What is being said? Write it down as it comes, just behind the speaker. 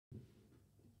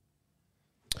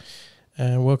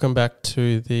And welcome back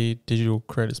to the Digital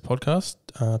Creators Podcast.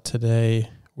 Today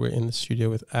we're in the studio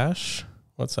with Ash.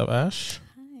 What's up, Ash?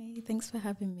 Hi, thanks for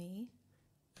having me.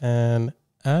 And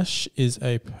Ash is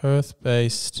a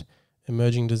Perth-based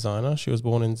emerging designer. She was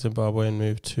born in Zimbabwe and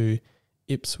moved to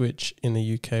Ipswich in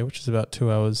the UK, which is about 2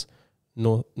 hours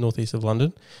northeast of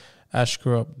London. Ash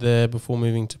grew up there before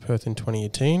moving to Perth in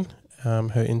 2018.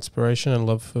 Her inspiration and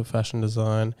love for fashion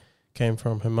design came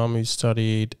from her mum, who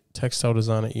studied textile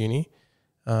design at uni.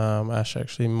 Ash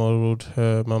actually modelled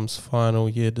her mum's final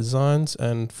year designs,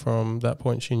 and from that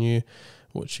point she knew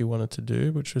what she wanted to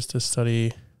do, which was to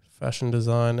study fashion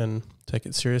design and take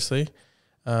it seriously.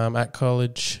 At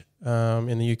college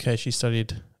in the UK, she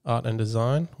studied art and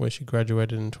design, where she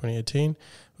graduated in 2018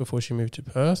 before she moved to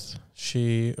Perth.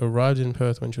 She arrived in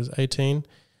Perth when she was 18,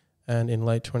 and in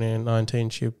late 2019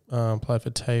 she applied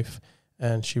for TAFE,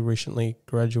 and she recently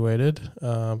graduated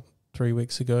 3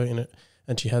 weeks ago in it.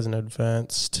 And she has an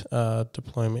advanced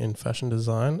diploma in fashion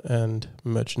design and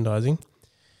merchandising.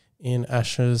 In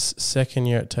Ash's second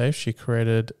year at TAFE, she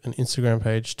created an Instagram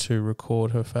page to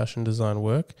record her fashion design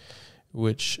work,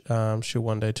 which she'll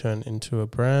one day turn into a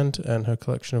brand. And her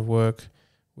collection of work,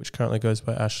 which currently goes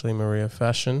by Ashley Maria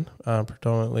Fashion,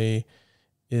 predominantly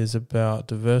is about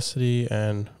diversity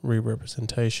and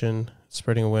re-representation,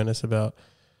 spreading awareness about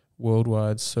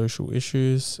worldwide social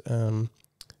issues,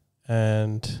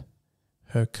 and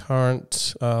her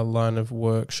current line of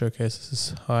work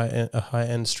showcases a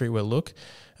high-end streetwear look,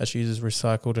 as she uses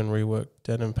recycled and reworked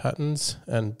denim patterns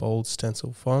and bold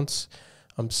stencil fonts.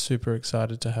 I'm super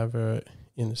excited to have her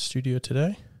in the studio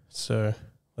today, so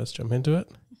let's jump into it.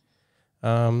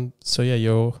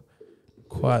 You're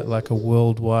quite like a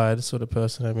worldwide sort of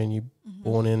person. I mean, you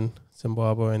born in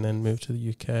Zimbabwe and then moved to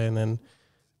the UK and then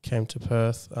came to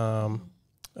Perth.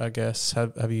 I guess,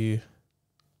 have you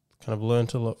kind of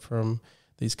learnt a lot from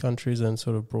these countries and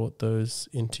sort of brought those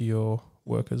into your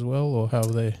work as well, or how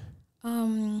they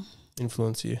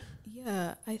influence you?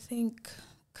 Yeah, I think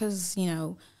because,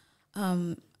 I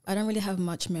don't really have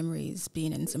much memories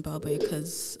being in Zimbabwe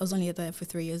because I was only there for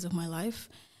 3 years of my life.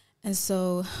 And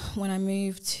so when I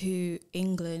moved to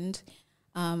England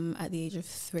at the age of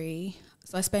 3,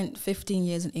 so I spent 15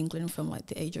 years in England from like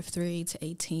the age of 3 to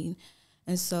 18.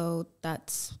 And so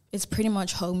it's pretty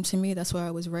much home to me. That's where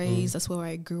I was raised. That's where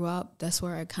I grew up. That's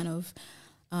where I kind of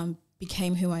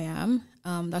became who I am.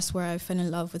 That's where I fell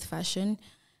in love with fashion.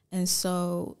 And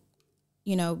so,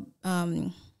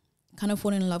 kind of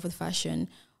falling in love with fashion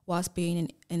whilst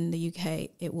being in the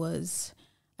UK,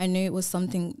 I knew it was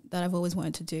something that I've always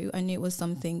wanted to do. I knew it was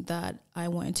something that I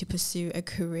wanted to pursue a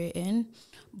career in,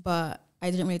 but I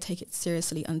didn't really take it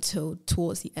seriously until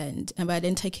towards the end. But I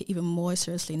didn't take it even more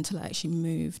seriously until I actually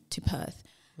moved to Perth.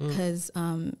 Because,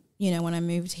 when I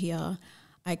moved here,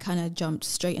 I kind of jumped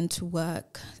straight into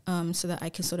work so that I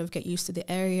can sort of get used to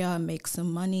the area, make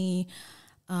some money,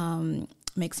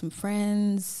 make some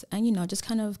friends, and, just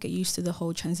kind of get used to the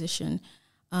whole transition.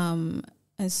 And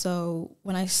so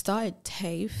when I started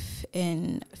TAFE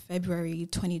in February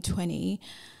 2020,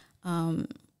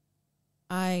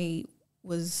 I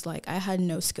was like, I had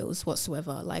no skills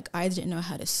whatsoever. Like, I didn't know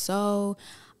how to sew.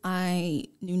 I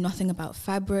knew nothing about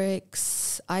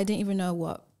fabrics. I didn't even know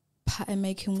what pattern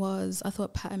making was. I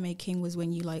thought pattern making was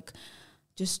when you like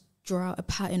just draw out a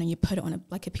pattern and you put it on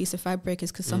a piece of fabric.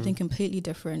 It's something completely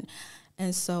different.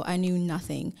 And so I knew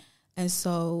nothing. And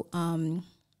so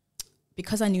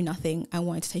because I knew nothing, I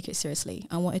wanted to take it seriously.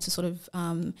 I wanted to sort of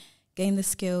gain the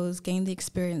skills, gain the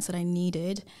experience that I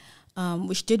needed,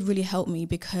 which did really help me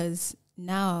because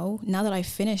now that I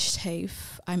finished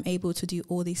TAFE, I'm able to do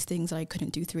all these things that I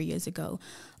couldn't do 3 years ago.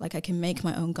 Like, I can make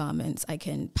my own garments, I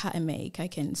can pattern make, I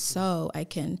can sew, I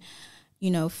can,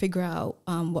 figure out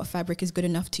what fabric is good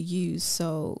enough to use.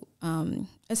 So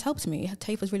it's helped me.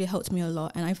 TAFE has really helped me a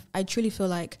lot. And I truly feel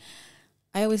like,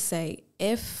 I always say,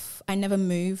 if I never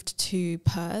moved to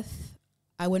Perth,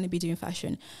 I wouldn't be doing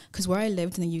fashion. Because where I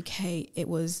lived in the UK, it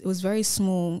was very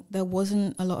small. There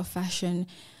wasn't a lot of fashion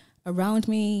around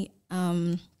me.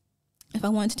 If I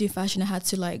wanted to do fashion, I had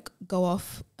to like go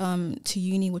off to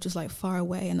uni, which was like far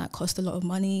away, and that cost a lot of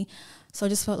money. So I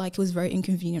just felt like it was very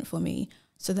inconvenient for me.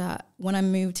 So that when I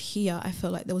moved here, I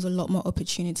felt like there was a lot more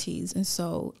opportunities. And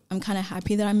so I'm kind of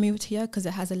happy that I moved here because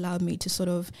it has allowed me to sort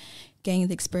of gain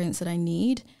the experience that I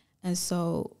need. And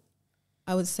so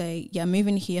I would say, yeah,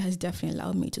 moving here has definitely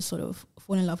allowed me to sort of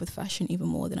fall in love with fashion even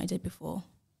more than I did before.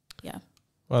 Yeah.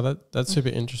 Well, that's super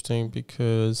interesting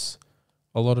because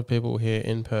a lot of people here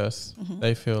in Perth,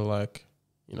 they feel like,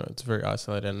 it's very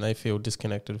isolated and they feel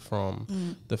disconnected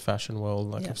from the fashion world,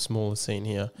 like a smaller scene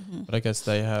here. But I guess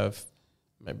they have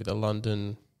maybe the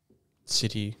London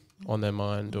city on their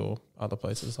mind, or other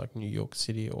places like New York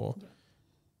City or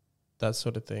that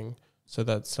sort of thing. So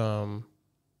that's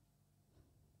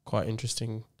quite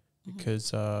interesting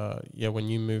because when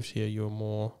you moved here, you were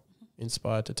more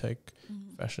inspired to take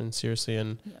fashion seriously,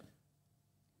 and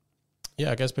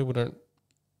I guess people don't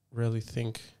really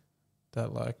think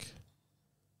that, like,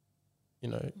 you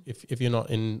know, if you're not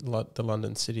in the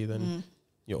London city, then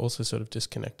you're also sort of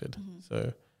disconnected.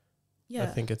 So I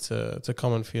think it's a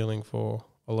common feeling for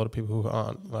a lot of people who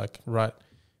aren't like right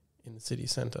in the city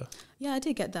centre. Yeah, I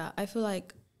do get that. I feel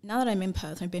like now that I'm in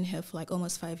Perth, I've been here for like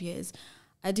almost 5 years,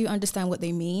 I do understand what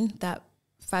they mean, that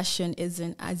fashion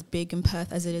isn't as big in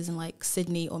Perth as it is in like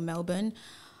Sydney or Melbourne,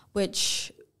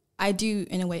 which I do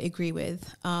in a way agree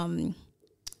with.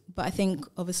 But I think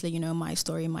obviously, you know, my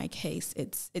story, my case,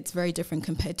 it's very different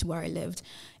compared to where I lived.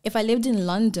 If I lived in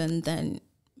London, then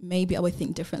maybe I would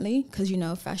think differently because, you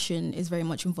know, fashion is very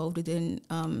much involved within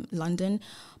London.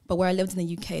 But where I lived in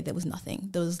the UK, there was nothing.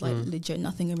 There was like legit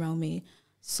nothing around me.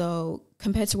 So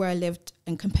compared to where I lived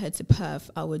and compared to Perth,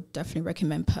 I would definitely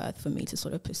recommend Perth for me to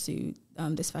sort of pursue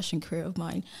this fashion career of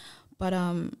mine. But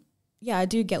I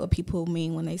do get what people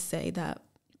mean when they say that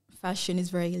fashion is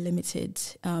very limited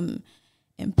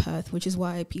in Perth, which is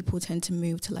why people tend to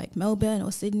move to like Melbourne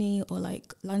or Sydney or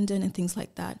like London and things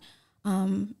like that.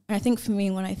 And I think for me,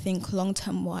 when I think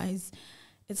long-term wise,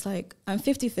 it's like I'm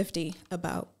 50-50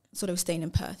 about sort of staying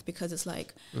in Perth because it's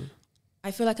like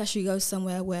I feel like I should go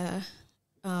somewhere where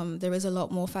there is a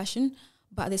lot more fashion,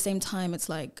 but at the same time, it's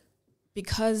like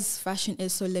because fashion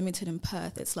is so limited in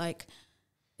Perth, it's like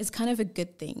it's kind of a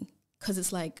good thing because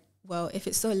it's like, well, if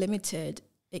it's so limited,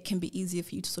 it can be easier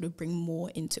for you to sort of bring more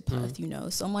into Perth, you know.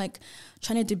 So I'm like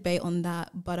trying to debate on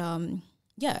that, but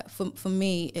for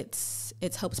me, it's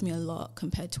helped me a lot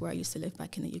compared to where I used to live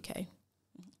back in the UK.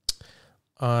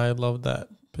 I love that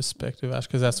perspective, Ash,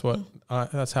 because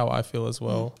that's how I feel as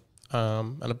well.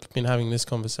 And I've been having this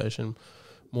conversation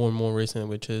more and more recently,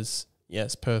 which is,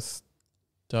 yes, Perth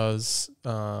does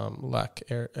lack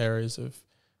areas of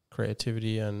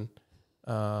creativity, and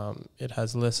it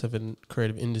has less of a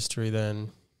creative industry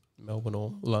than Melbourne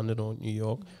or London or New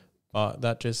York. But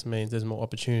that just means there's more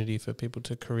opportunity for people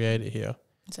to create it here.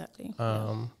 Exactly.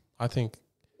 I think,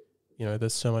 you know,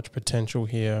 there's so much potential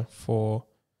here for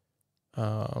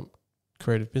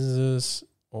creative businesses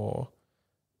or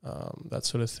that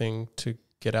sort of thing to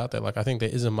get out there. Like, I think there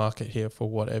is a market here for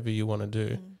whatever you want to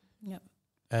do.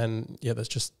 And there's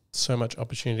just so much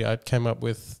opportunity. I came up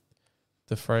with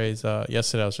the phrase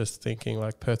yesterday. I was just thinking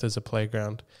like Perth is a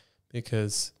playground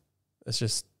because there's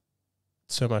just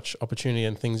so much opportunity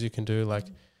and things you can do. Like,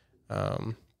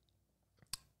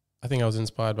 I think I was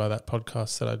inspired by that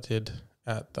podcast that I did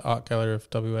at the Art Gallery of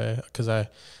WA because I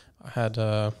had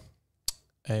a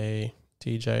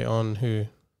DJ on who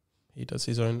he does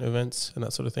his own events and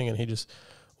that sort of thing, and he just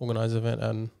organised an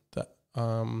event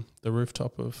on the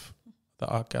rooftop of the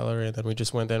Art Gallery, and then we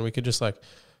just went there and we could just like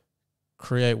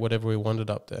create whatever we wanted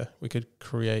up there. We could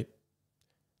create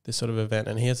this sort of event,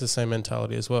 and he has the same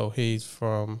mentality as well. He's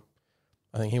from,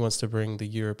 I think he wants to bring the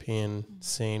European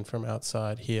scene from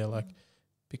outside here, like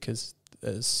because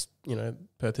there's, you know,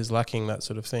 Perth is lacking that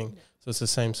sort of thing. So it's the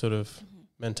same sort of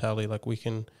mentality, like we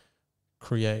can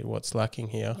create what's lacking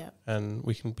here and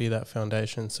we can be that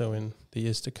foundation. So in the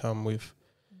years to come, we've,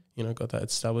 you know, got that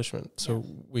establishment. So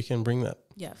we can bring that.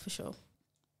 Yeah, for sure.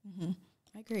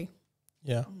 I agree.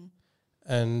 Yeah.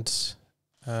 And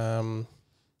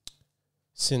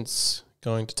since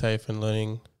going to TAFE and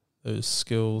learning those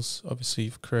skills, obviously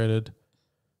you've created,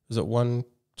 is it one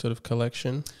sort of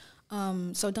collection?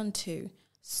 So I've done two.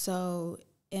 So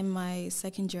in my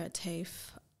second year at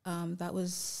TAFE, that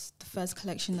was the first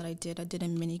collection that I did. I did a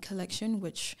mini collection,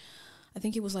 which I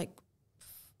think it was like,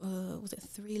 was it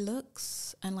 3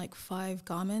 looks and like 5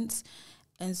 garments?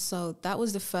 And so that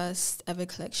was the first ever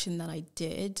collection that I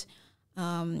did.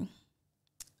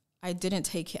 I didn't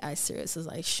take it as serious as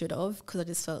I should have because I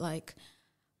just felt like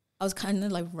I was kind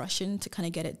of like rushing to kind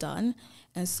of get it done.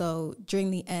 And so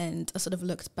during the end, I sort of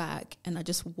looked back and I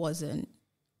just wasn't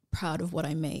proud of what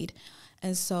I made.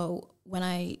 And so when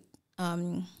I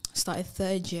started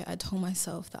third year, I told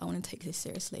myself that I want to take this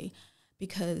seriously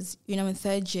because, you know, in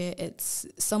third year, it's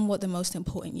somewhat the most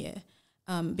important year.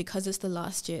 Because it's the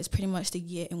last year, it's pretty much the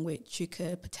year in which you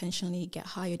could potentially get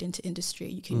hired into industry.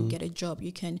 You can get a job.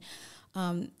 You can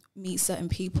meet certain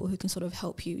people who can sort of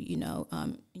help you, you know,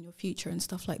 in your future and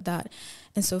stuff like that.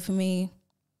 And so for me,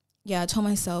 I told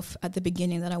myself at the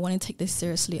beginning that I want to take this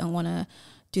seriously. I want to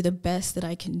do the best that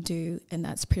I can do. And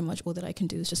that's pretty much all that I can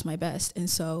do is just my best. And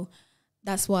so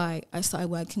that's why I started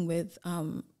working with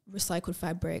recycled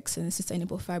fabrics and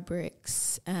sustainable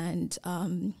fabrics and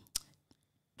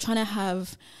trying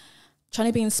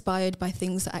to be inspired by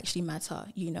things that actually matter,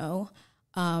 you know.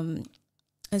 And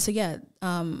so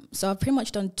so I've pretty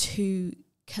much done 2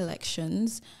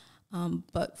 collections,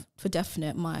 but for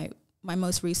definite, my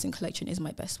most recent collection is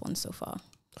my best one so far.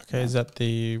 Okay, is that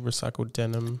the recycled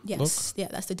denim look? Yes, yeah,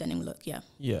 that's the denim look, yeah.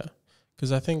 Yeah,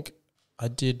 because I think I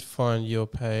did find your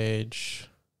page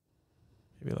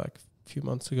maybe like a few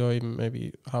months ago, even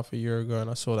maybe half a year ago, and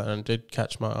I saw that and it did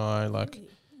catch my eye. Like,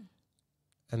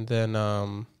 and then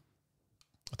I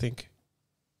think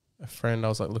a friend, I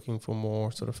was like looking for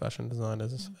more sort of fashion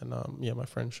designers, and my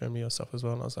friend showed me your stuff as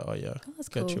well, and I was like, oh yeah, that's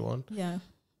get cool. you on. Yeah.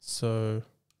 So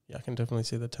yeah, I can definitely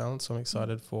see the talent. So I'm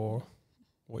excited for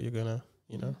what you're gonna,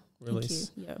 release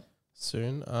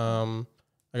soon. I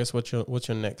guess what's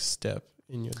your next step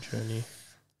in your journey?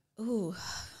 Ooh,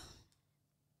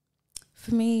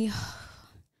 for me,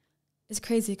 it's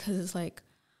crazy because it's like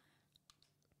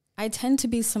I tend to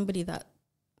be somebody that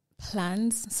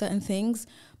plans certain things,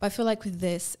 but I feel like with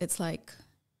this, it's like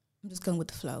I'm just going with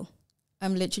the flow.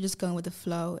 I'm literally just going with the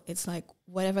flow. It's like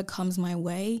whatever comes my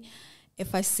way,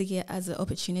 if I see it as an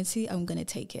opportunity, I'm going to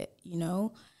take it, you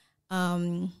know?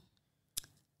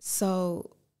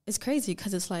 So it's crazy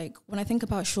because it's like when I think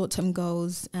about short-term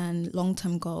goals and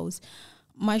long-term goals,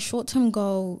 my short-term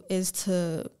goal is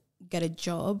to get a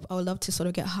job. I would love to sort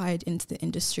of get hired into the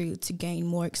industry to gain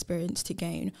more experience, to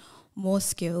gain more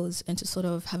skills, and to sort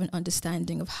of have an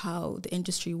understanding of how the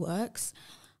industry works.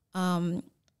 And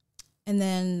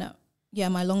then,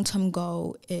 my long-term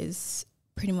goal is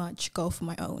pretty much go for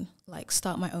my own, like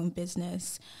start my own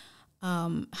business,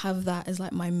 have that as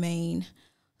like my main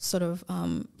sort of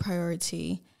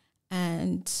priority,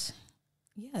 and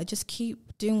just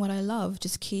keep doing what I love,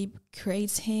 just keep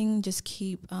creating, just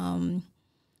keep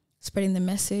spreading the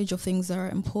message of things that are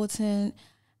important,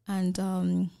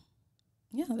 and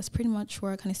that's pretty much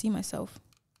where I kind of see myself.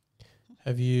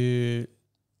 Have you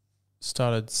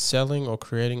started selling or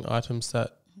creating items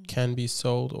that can be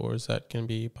sold, or is that going to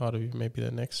be part of maybe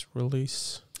the next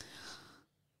release?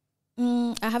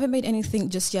 I haven't made anything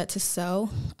just yet to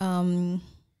sell.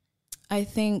 I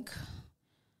think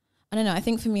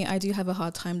for me, I do have a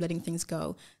hard time letting things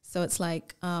go. So it's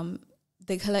like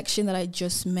the collection that I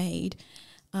just made,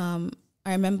 I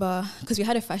remember because we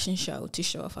had a fashion show to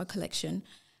show off our collection.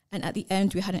 And at the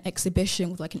end, we had an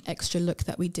exhibition with like an extra look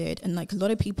that we did. And like a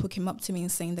lot of people came up to me and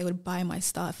saying they would buy my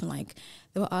stuff. And like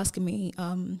they were asking me,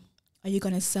 are you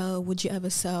going to sell? Would you ever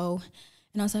sell?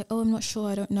 And I was like, oh, I'm not sure.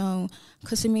 I don't know.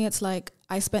 Because to me, it's like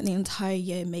I spent the entire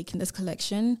year making this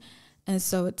collection. And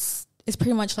so it's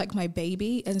pretty much like my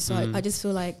baby. And so I just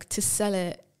feel like to sell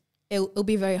it, it'll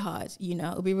be very hard, you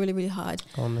know. It'll be really, really hard.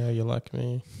 Oh, no, you're like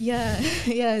me. Yeah,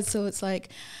 yeah. So it's like,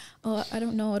 oh, I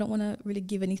don't know. I don't want to really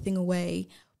give anything away.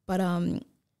 But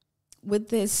with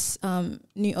this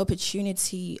new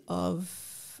opportunity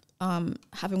of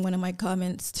having one of my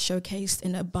garments showcased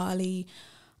in a Bali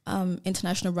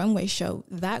international runway show,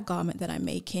 that garment that I'm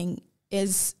making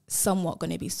is somewhat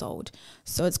going to be sold.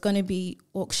 So it's going to be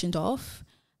auctioned off.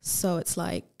 So it's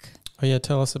like... Oh, yeah,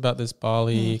 tell us about this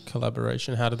Bali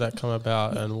collaboration. How did that come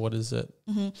about and what is it?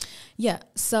 Yeah,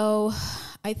 so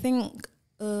I think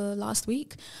last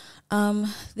week,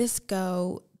 this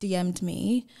girl DM'd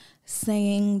me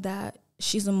saying that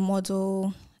she's a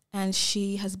model and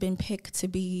she has been picked to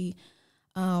be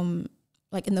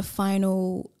like in the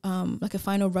final, like a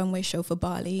final runway show for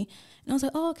Bali. And I was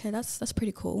like, oh, okay, that's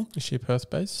pretty cool. Is she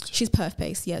Perth-based? She's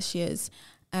Perth-based, yes, she is.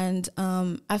 And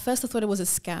at first I thought it was a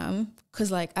scam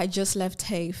because like I just left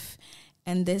TAFE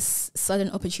and this sudden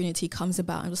opportunity comes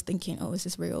about. I was thinking, oh, is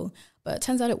this real? But it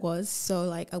turns out it was. So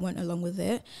like I went along with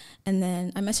it. And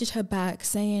then I messaged her back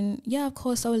saying, yeah, of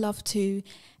course I would love to.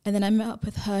 And then I met up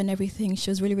with her and everything. She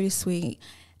was really, really sweet.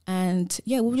 And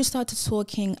yeah, we just started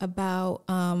talking about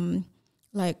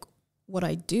like what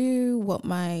I do, what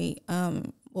my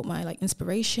like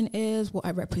inspiration is, what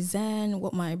I represent,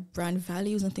 what my brand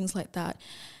values and things like that.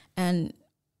 And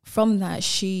from that,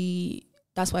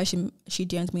 that's why she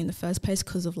DM'd me in the first place,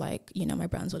 because of like, you know, my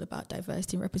brand's all about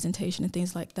diversity and representation and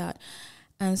things like that.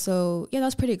 And so, yeah,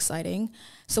 that's pretty exciting.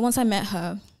 So once I met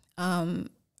her,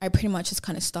 I pretty much just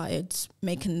kind of started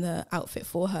making the outfit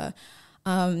for her.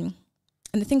 And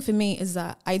the thing for me is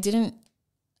that I didn't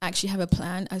actually have a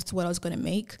plan as to what I was going to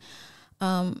make.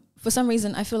 For some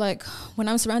reason, I feel like when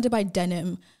I'm surrounded by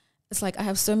denim, it's like I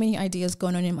have so many ideas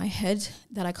going on in my head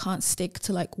that I can't stick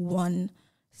to like one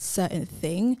certain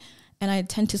thing. And I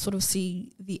tend to sort of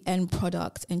see the end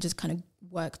product and just kind of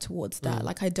work towards that.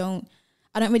 Like I don't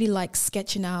really like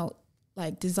sketching out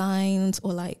like designs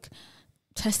or like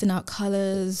testing out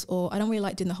colors, or I don't really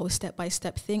like doing the whole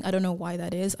step-by-step thing. I don't know why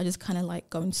that is. I just kind of like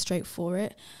going straight for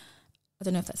it. I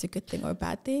don't know if that's a good thing or a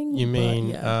bad thing. You mean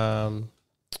yeah.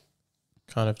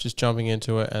 kind of just jumping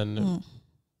into it and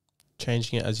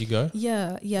changing it as you go?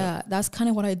 Yeah. That's kind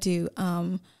of what I do.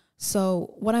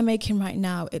 So what I'm making right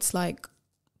now, it's like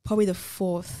probably the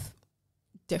 4th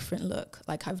different look.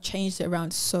 Like I've changed it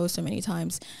around so many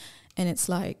times, and it's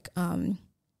like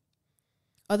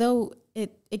although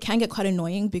it can get quite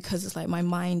annoying because it's like my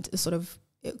mind is sort of,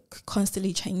 it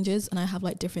constantly changes and I have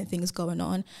like different things going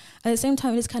on. At the same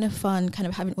time, it's kind of fun kind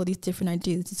of having all these different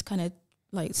ideas, just kind of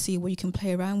like see what you can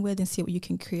play around with and see what you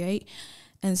can create.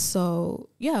 And so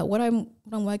yeah, what I'm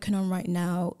working on right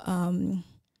now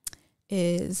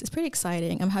is, it's pretty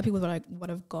exciting. I'm happy with what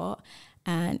I've got,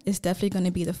 and it's definitely going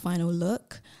to be the final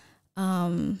look.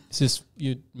 Is this,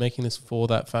 you making this for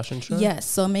that fashion show? Yes,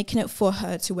 so I'm making it for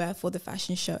her to wear for the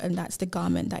fashion show, and that's the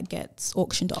garment that gets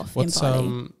auctioned off in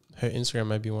Bali. Her Instagram,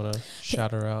 maybe you want to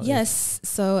shout her out? Yes,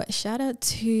 so shout out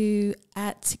to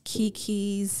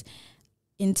 @Kiki's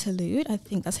Interlude. I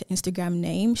think that's her Instagram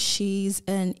name. She's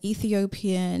an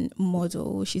Ethiopian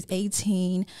model. She's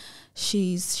 18.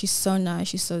 She's so nice.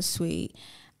 She's so sweet.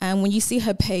 And when you see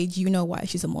her page, you know why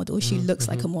she's a model. She looks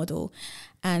like a model.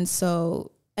 And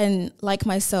so, and like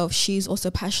myself, she's also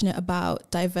passionate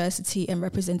about diversity and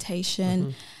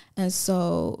representation. And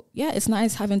so, yeah, it's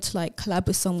nice having to like collab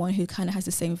with someone who kind of has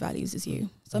the same values as you.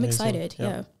 So I'm excited.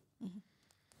 Yeah.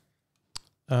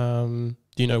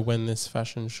 Do you know when this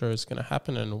fashion show is going to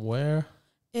happen and where?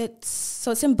 It's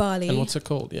in Bali. And what's it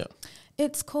called? Yeah.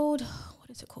 It's called, what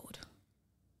is it called?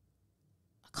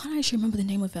 I can't actually remember the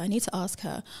name of it. I need to ask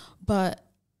her. But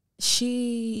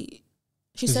she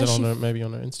is says it maybe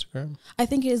on her Instagram? I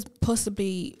think it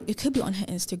could be on her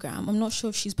Instagram. I'm not sure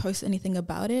if she's posted anything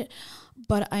about it,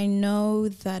 but I know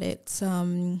that it's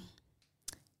so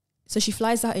she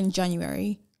flies out in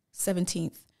January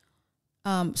 17th.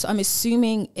 So I'm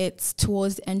assuming it's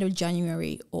towards the end of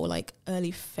January or like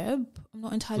early Feb. I'm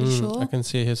not entirely sure. I can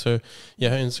see it here. So yeah,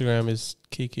 her Instagram is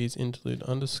Kiki's Interlude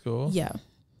 _ Yeah.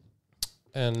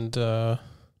 And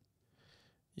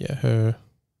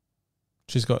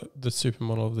she's got the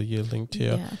Supermodel of the Year linked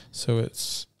here. Yeah. So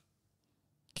it's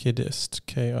Kidist,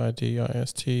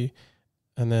 KIDIST,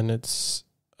 and then it's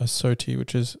Asoti,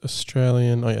 which is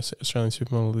Australian. Oh yes, Australian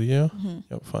Supermodel of the Year.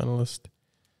 Yep, finalist.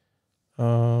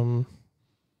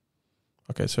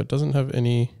 Okay, so it doesn't have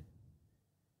any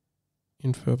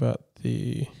info about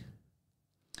the.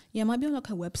 Yeah, it might be on like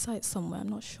a website somewhere. I'm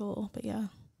not sure, but yeah.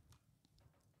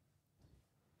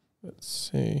 Let's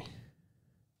see.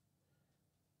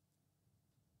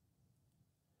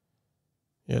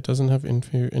 Yeah, it doesn't have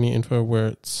any info where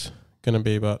it's going to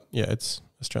be, but yeah, it's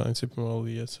Australian Supermodel of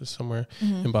the Year, so somewhere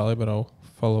in Bali, but I'll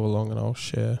follow along and I'll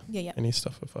share any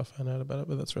stuff if I find out about it,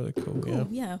 but that's really cool.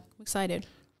 Yeah, I'm excited.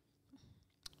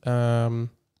 And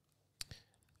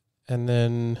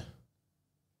then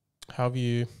how have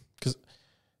you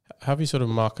sort of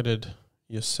marketed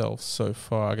yourself so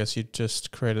far? I guess you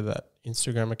just created that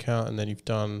Instagram account and then you've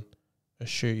done a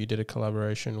shoot. You did a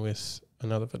collaboration with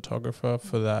another photographer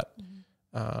for that,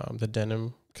 the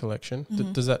denim collection.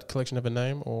 Does that collection have a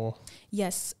name or?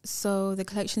 Yes. So the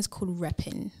collection is called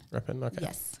Reppin. Reppin, okay.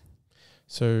 Yes.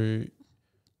 So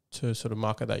to sort of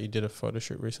market that, you did a photo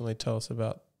shoot recently. Tell us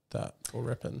about that for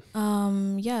Reppin.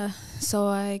 Yeah. So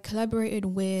I collaborated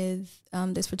with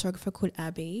this photographer called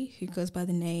Abby, who goes by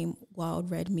the name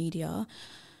Wild Red Media.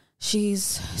 She's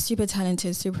super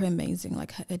talented, super amazing.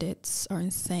 Like her edits are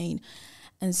insane.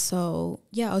 And so,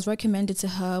 yeah, I was recommended to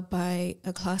her by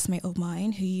a classmate of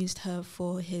mine who used her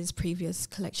for his previous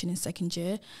collection in second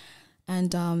year.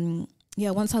 And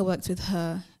once I worked with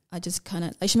her, I just kind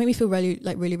of, she made me feel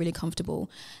really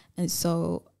comfortable. And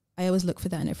so I always look for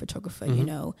that in a photographer, you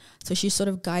know. So she sort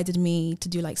of guided me to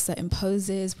do like certain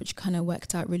poses, which kind of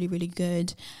worked out really, really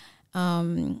good.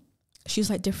 She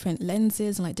used like different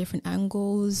lenses and like different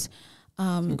angles.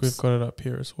 I think we've got it up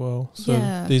here as well.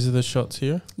 So these are the shots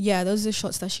here? Yeah, those are the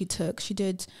shots that she took. She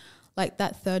did like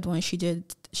that third one she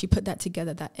put that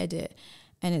together, that edit.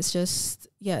 And it's just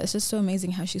so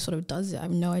amazing how she sort of does it. I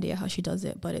have no idea how she does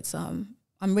it, but it's I'm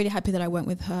really happy that I went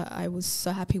with her. I was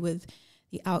so happy with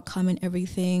the outcome and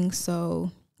everything.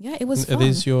 So yeah, it was fun. Are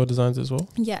these your designs as well?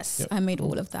 Yes, yep. I made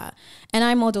all of that. And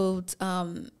I modeled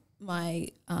the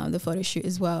photo shoot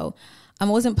as well. I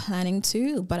wasn't planning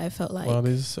to, but I felt like, wow,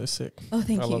 these are so sick. Oh,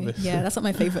 thank you. Love this. Yeah, that's not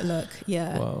my favorite look.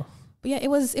 Yeah. Wow. But yeah, it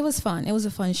was fun. It was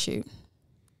a fun shoot.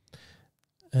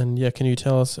 And yeah, can you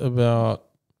tell us about,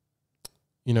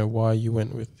 you know, why you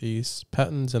went with these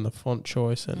patterns and the font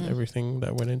choice and everything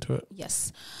that went into it?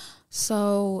 Yes.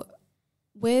 So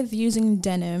with using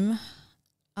denim,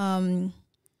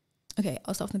 okay,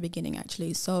 I'll start from the beginning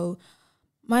actually. So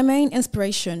my main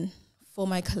inspiration for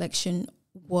my collection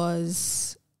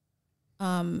was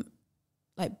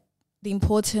like the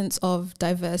importance of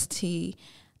diversity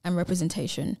and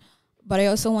representation. But I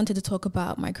also wanted to talk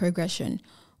about microaggression,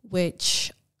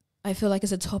 which I feel like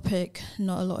is a topic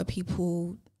not a lot of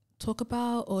people talk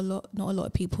about or not a lot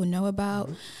of people know about.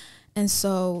 Mm-hmm. And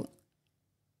so,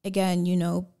 again, you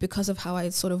know, because of how I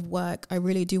sort of work, I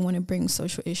really do want to bring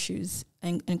social issues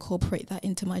and incorporate that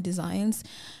into my designs.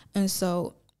 And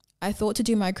so I thought to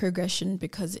do microaggression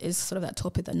because it's sort of that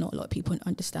topic that not a lot of people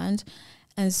understand.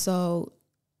 And so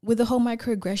with the whole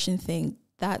microaggression thing,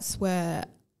 that's where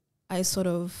I sort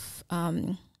of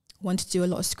want to do a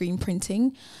lot of screen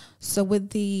printing. So with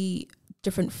the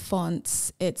different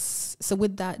fonts, so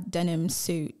with that denim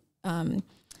suit,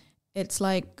 it's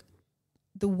like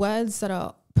the words that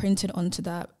are printed onto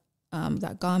that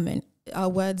garment are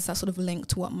words that sort of link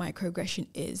to what microaggression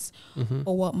is, mm-hmm.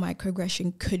 or what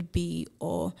microaggression could be,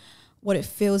 or what it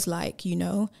feels like, you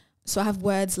know. So I have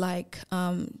words like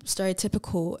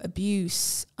stereotypical,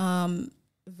 abuse,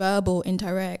 verbal,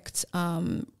 indirect,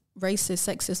 racist,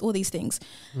 sexist, all these things.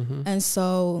 Mm-hmm. And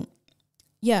so,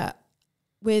 yeah,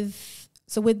 with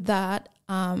that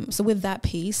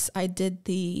piece, I did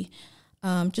the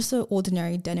just an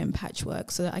ordinary denim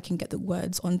patchwork so that I can get the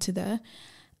words onto there.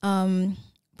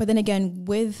 But then again,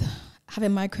 with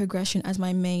having microaggression as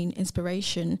my main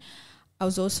inspiration, I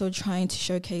was also trying to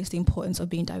showcase the importance of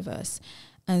being diverse.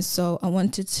 And so I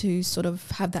wanted to sort of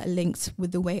have that linked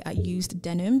with the way I used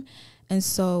denim. And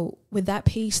so with that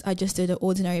piece, I just did an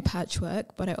ordinary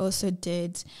patchwork, but I also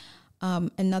did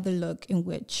another look in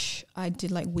which I did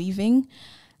like weaving.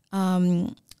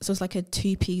 So it's like a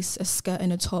two-piece, a skirt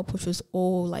and a top, which was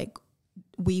all like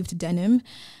weaved denim.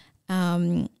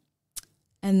 And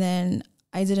then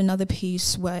I did another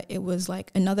piece where it was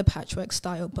like another patchwork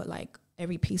style, but like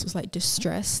every piece was like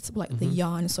distressed, like mm-hmm. the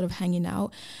yarn sort of hanging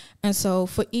out. And so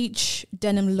for each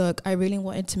denim look, I really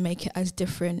wanted to make it as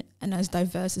different and as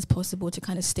diverse as possible to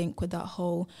kind of sync with that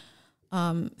whole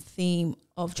theme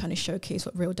of trying to showcase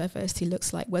what real diversity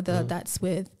looks like, whether that's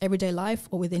with everyday life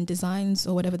or within designs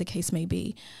or whatever the case may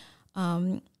be.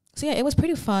 So yeah, it was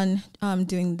pretty fun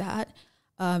doing that.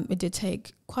 It did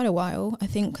take quite a while. I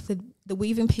think the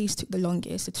weaving piece took the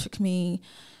longest. It took me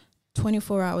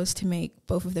 24 hours to make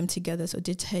both of them together, so it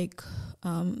did take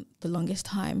the longest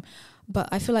time. But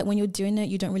I feel like when you're doing it,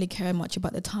 you don't really care much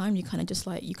about the time. You kind of just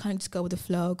go with the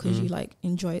flow because you like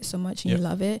enjoy it so much and you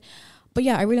love it. But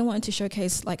yeah, I really wanted to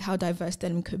showcase like how diverse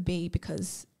denim could be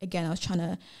because, again, I was trying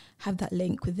to have that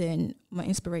link within my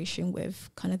inspiration with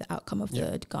kind of the outcome of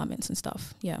the garments and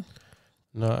stuff. Yeah.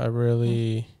 No, I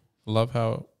really love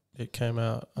how it came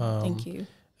out. Thank you.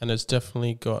 And it's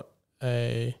definitely got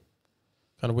a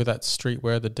kind of with that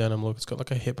streetwear, the denim look, it's got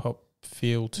like a hip hop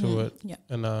feel to it. Yeah.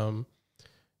 And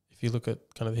if you look at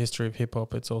kind of the history of hip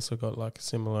hop, it's also got like a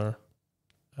similar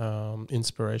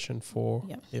inspiration for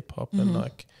hip hop and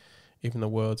like even the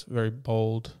words, very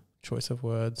bold choice of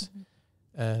words.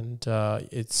 And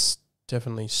it's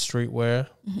definitely streetwear,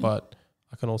 but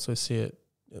I can also see it.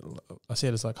 I see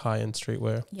it as like high end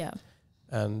streetwear. Yeah.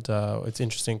 And it's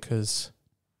interesting because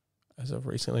as of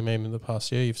recently, maybe in the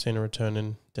past year, you've seen a return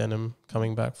in denim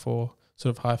coming back for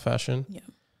sort of high fashion. Yeah.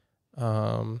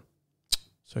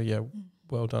 So yeah,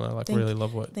 well done. I really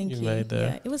love what you made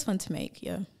there. Yeah, it was fun to make.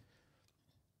 Yeah.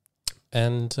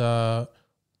 And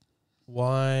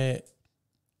why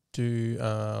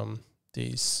do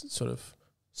these sort of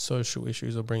social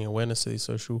issues or bring awareness to these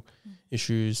social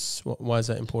issues? Why is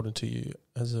that important to you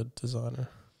as a designer?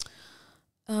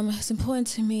 It's important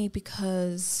to me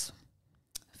because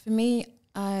for me,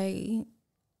 I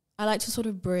like to sort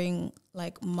of bring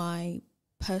like my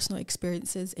personal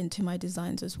experiences into my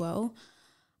designs as well.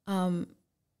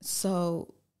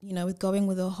 So, you know, with going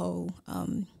with the whole,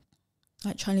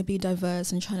 like trying to be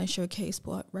diverse and trying to showcase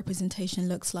what representation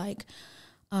looks like,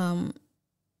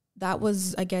 that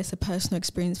was, I guess, a personal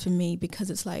experience for me because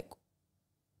it's like,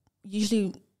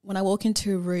 usually when I walk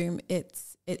into a room, it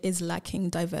is lacking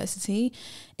diversity.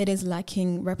 It is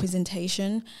lacking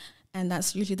representation. And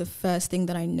that's usually the first thing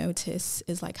that I notice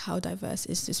is like how diverse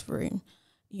is this room,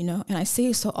 you know? And I see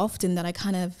it so often that I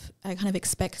kind of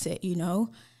expect it, you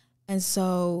know? And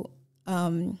so,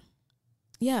 I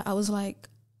was like,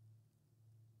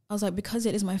 because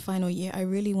it is my final year, I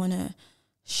really want to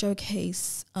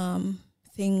showcase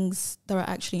things that are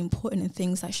actually important and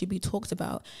things that should be talked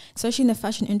about, especially in the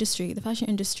fashion industry. The fashion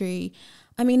industry,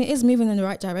 I mean, it is moving in the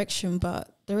right direction,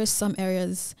 but there is some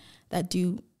areas that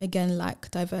do, again, lack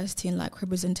diversity and lack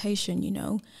representation, you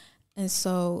know? And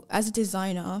so as a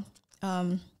designer,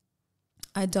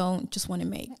 I don't just want to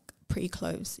make pretty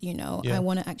clothes, you know. Yeah. I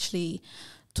want to actually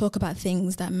talk about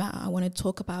things that matter. I want to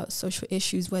talk about social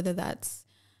issues, whether that's,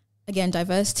 again,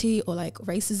 diversity or like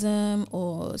racism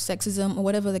or sexism or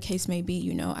whatever the case may be,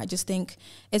 you know. I just think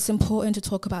it's important to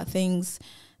talk about things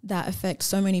that affect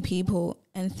so many people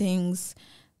and things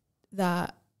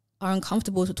that are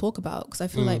uncomfortable to talk about, because I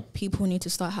feel like people need to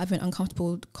start having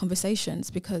uncomfortable conversations,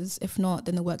 because if not,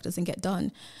 then the work doesn't get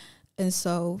done. And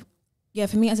so, yeah,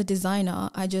 for me as a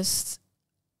designer, I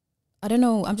don't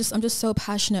know, I'm just so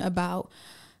passionate about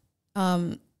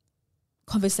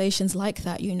conversations like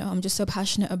that, you know. I'm just so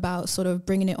passionate about sort of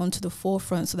bringing it onto the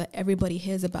forefront so that everybody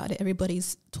hears about it,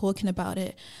 everybody's talking about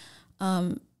it,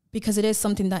 because it is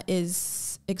something that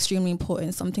is extremely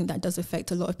important, something that does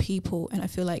affect a lot of people, and I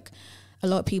feel like a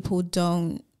lot of people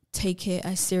don't take it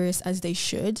as serious as they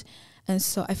should. And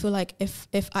so I feel like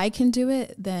if I can do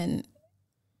it, then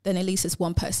at least it's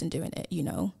one person doing it, you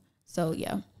know. So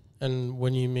yeah. And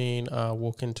when you mean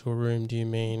walk into a room, do you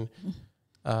mean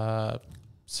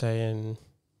say in,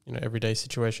 you know, everyday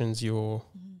situations, the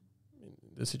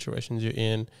situations you're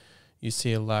in, you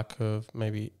see a lack of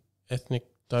maybe ethnic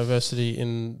diversity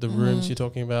in the rooms you're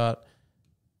talking about,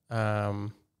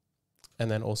 and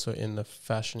then also in the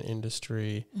fashion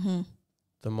industry,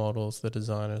 the models, the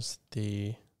designers,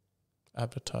 the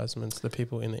advertisements, the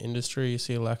people in the industry, you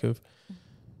see a lack of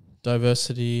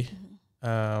diversity.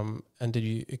 And did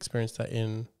you experience that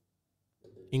in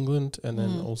England and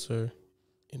then also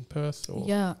in Perth? Or?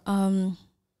 Yeah,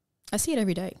 I see it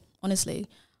every day, honestly.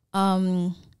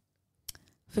 For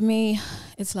me,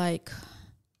 it's like,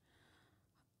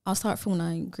 I'll start from when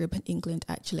I grew up in England,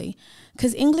 actually,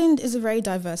 because England is a very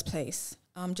diverse place.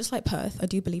 Just like Perth, I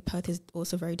do believe Perth is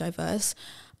also very diverse.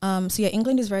 So yeah,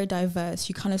 England is very diverse.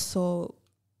 You kind of saw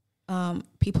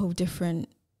people of different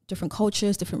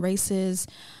cultures, different races.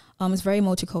 It's very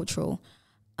multicultural.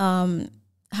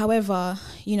 However,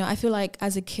 you know, I feel like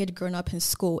as a kid growing up in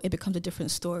school, it becomes a different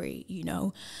story, you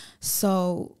know.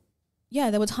 So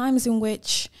yeah, there were times in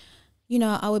which, you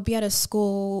know, I would be at a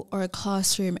school or a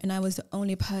classroom and I was the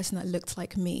only person that looked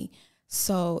like me.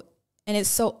 So, and it's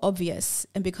so obvious.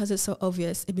 And because it's so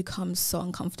obvious, it becomes so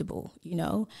uncomfortable, you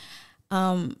know.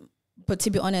 But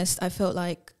to be honest, I felt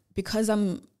like because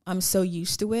I'm so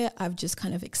used to it, I've just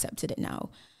kind of accepted it now.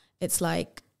 It's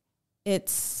like,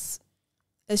 it's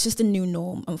just a new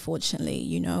norm, unfortunately,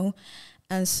 you know.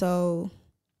 And so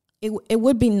it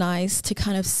would be nice to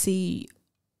kind of see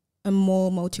a more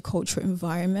multicultural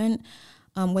environment,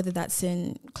 whether that's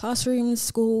in classrooms,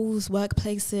 schools,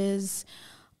 workplaces,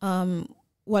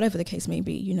 whatever the case may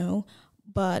be, you know.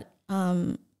 But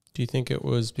do you think it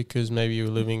was because maybe you were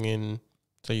living in,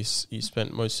 so you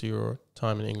spent most of your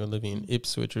time in England living in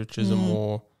Ipswich, which is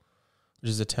which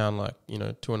is a town like, you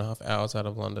know, 2.5 hours out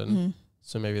of London.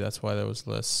 So maybe that's why there was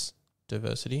less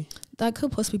diversity? That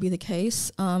could possibly be the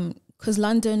case. Because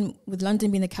London, with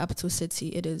London being the capital city,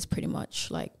 it is pretty much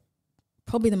like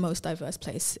probably the most diverse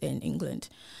place in England.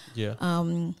 Yeah.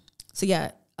 So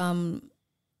yeah,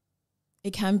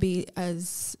 it can be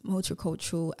as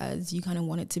multicultural as you kind of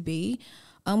want it to be,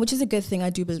 which is a good thing, I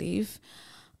do believe.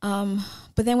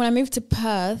 But then when I moved to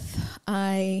Perth,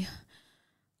 I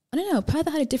don't know, Perth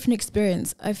had a different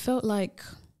experience. I felt like,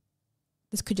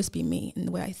 this could just be me in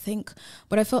the way I think,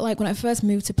 but I felt like when I first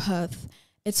moved to Perth,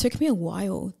 it took me a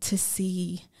while to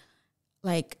see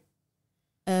like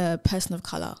a person of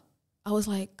color. I was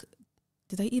like,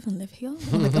 do they even live here?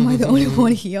 Like, am I the only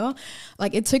one here?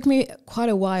 Like, it took me quite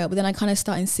a while, but then I kind of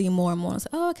started seeing more and more. I was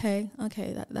like, oh, okay,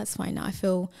 that's fine now.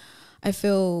 I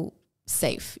feel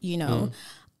safe, you know.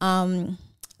 So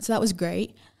that was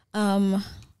great.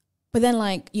 But then,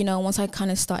 like, you know, once I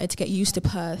kind of started to get used to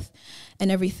Perth and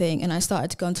everything, and I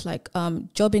started to go into like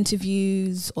job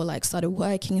interviews or like started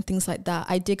working and things like that,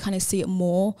 I did kind of see it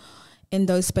more in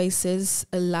those spaces,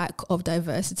 a lack of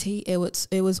diversity. It was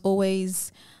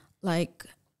always like,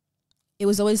 it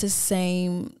was always the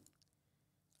same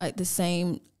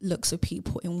looks of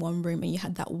people in one room, and you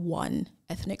had that one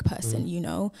ethnic person, you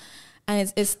know.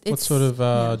 And it's what sort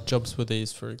of jobs were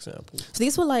these, for example? So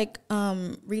these were like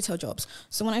retail jobs.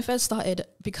 So when I first started,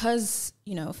 because,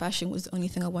 you know, fashion was the only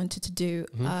thing I wanted to do,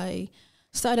 I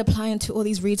started applying to all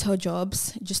these retail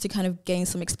jobs just to kind of gain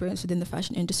some experience within the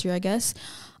fashion industry, I guess.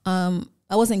 I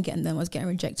wasn't getting them. I was getting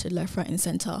rejected left, right, and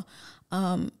center.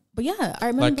 But yeah, I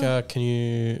remember. Like, can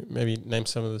you maybe name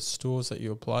some of the stores that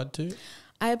you applied to?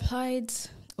 I applied.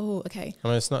 Oh, okay. I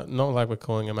mean, it's not like we're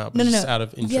calling them out, but just out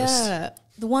of interest. Yeah,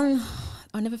 the one,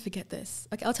 I'll never forget this.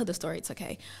 Okay, I'll tell the story. It's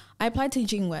okay. I applied to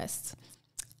Jean West,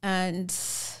 and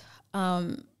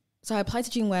so I applied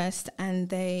to Jean West, and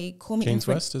they called me. Jeans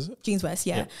West, is it? Jeans West,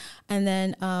 yeah. Yep. And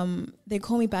then they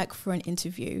called me back for an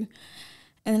interview.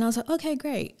 And then I was like, okay,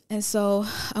 great. And so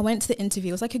I went to the interview.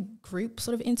 It was like a group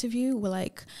sort of interview where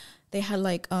like they had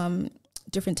like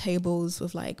different tables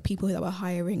with like people that were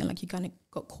hiring, and like you kind of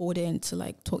got called in to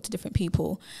like talk to different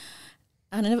people.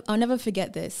 And I'll never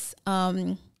forget this.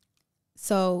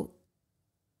 So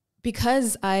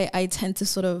because I tend to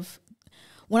sort of,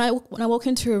 when I walk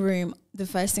into a room, the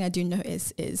first thing I do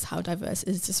notice is how diverse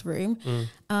is this room.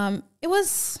 It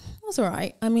was all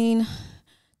right. I mean,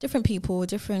 different people,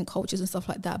 different cultures and stuff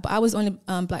like that. But I was the only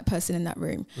black person in that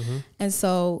room. And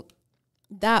so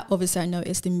that obviously I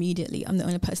noticed immediately. I'm the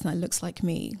only person that looks like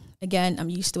me. Again, I'm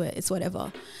used to it. It's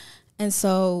whatever. And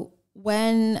so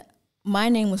when my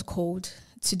name was called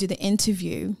to do the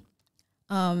interview,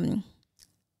 I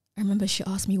remember she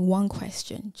asked me one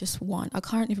question, just one. I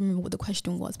can't even remember what the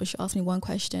question was, but she asked me one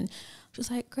question. She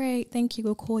was like, great, thank you,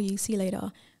 we'll call you, see you later.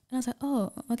 And I was like,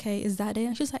 oh, okay, is that it?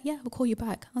 And she was like, yeah, we'll call you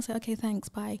back. I was like, okay, thanks,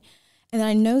 bye. And then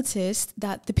I noticed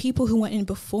that the people who went in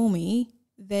before me,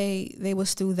 they were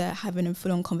still there having a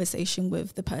full-on conversation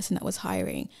with the person that was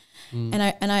hiring. And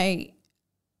I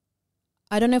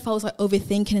don't know if I was like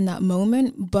overthinking in that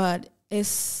moment, but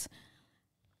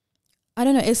I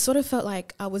don't know, it sort of felt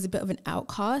like I was a bit of an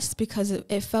outcast, because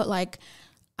it felt like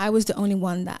I was the only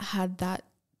one that had that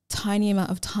tiny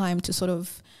amount of time to sort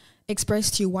of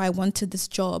express to you why I wanted this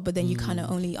job, but then you kind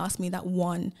of only asked me that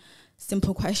one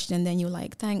simple question, and then you're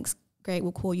like, thanks, great,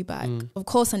 we'll call you back. Of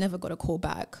course, I never got a call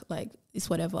back, like, it's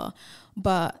whatever.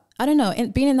 But I don't know,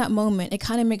 being in that moment, it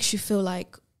kind of makes you feel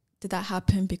like, did that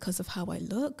happen because of how I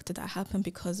look? Did that happen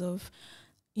because of,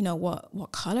 you know,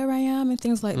 what color I am and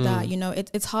things like that? You know,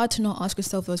 it's hard to not ask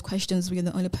yourself those questions when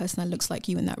you're the only person that looks like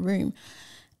you in that room.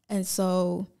 And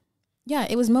so, yeah,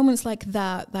 it was moments like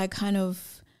that kind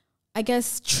of, I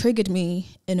guess, triggered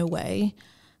me in a way,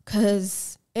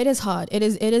 because it is hard. It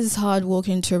is hard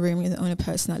walking into a room, you're the only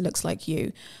person that looks like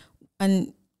you.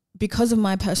 And because of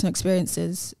my personal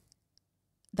experiences,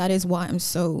 that is why I'm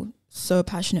so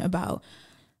passionate about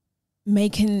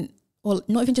making, or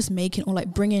not even just making, or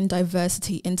like bringing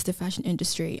diversity into the fashion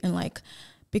industry. And like,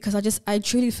 because I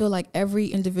truly feel like every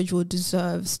individual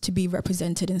deserves to be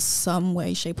represented in some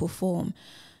way, shape or form,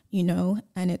 you know?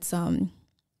 And it's,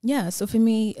 yeah, so for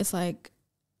me, it's like,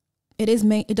 it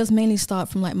does mainly start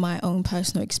from like my own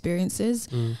personal experiences.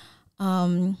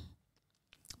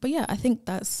 But yeah, I think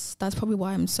that's probably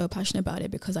why I'm so passionate about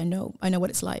it, because I know what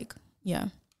it's like. Yeah.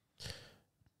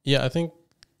 Yeah, I think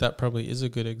that probably is a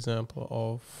good example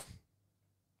of,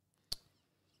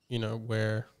 you know,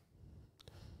 where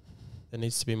there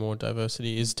needs to be more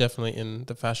diversity, is definitely in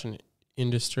the fashion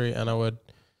industry. And I would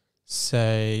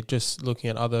say, just looking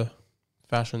at other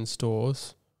fashion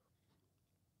stores,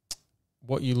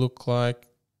 what you look like,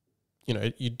 you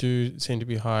know, you do seem to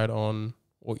be hired on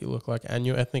what you look like and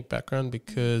your ethnic background,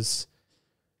 because,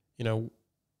 you know,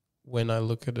 when I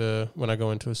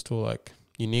go into a store like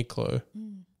Uniqlo,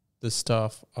 the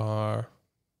staff are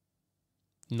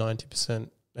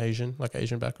 90% Asian, like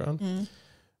Asian background.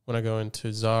 When I go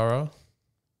into Zara,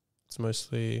 it's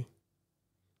mostly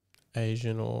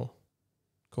Asian or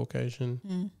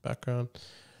Caucasian background.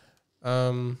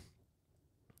 And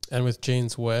with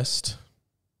Jeans West,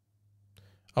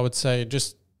 I would say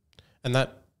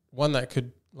that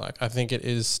could, like, I think it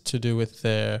is to do with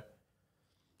it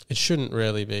shouldn't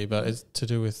really be, but it's to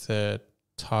do with their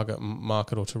target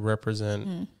market, or to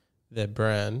represent their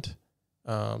brand.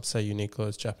 Say Uniqlo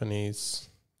is Japanese,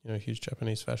 you know, huge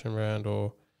Japanese fashion brand,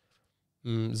 or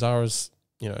Zara's,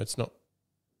 you know,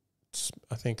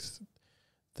 I think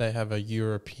they have a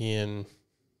European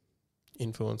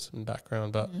influence and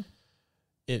background, but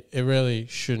it really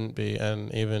shouldn't be.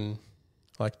 And even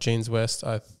like Jeans West,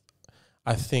 I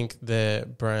think their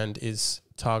brand is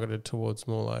targeted towards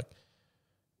more like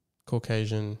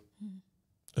Caucasian,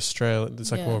 Australia.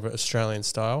 It's like more of an Australian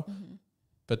style,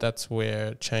 but that's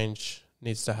where change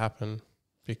needs to happen,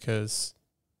 because,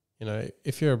 you know,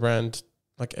 if you're a brand,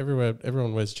 like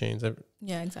everyone wears jeans.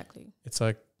 Yeah, exactly. It's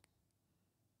like,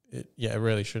 it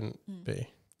really shouldn't be.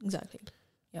 Exactly.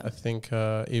 Yeah. I think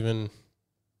even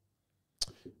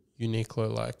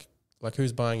Uniqlo, like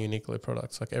who's buying Uniqlo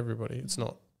products? Like everybody. It's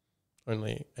not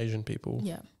only Asian people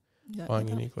buying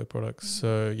Uniqlo products.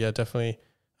 So yeah, definitely,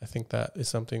 I think that is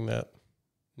something that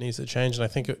needs to change, and I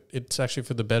think it's actually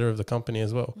for the better of the company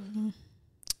as well.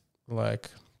 Like,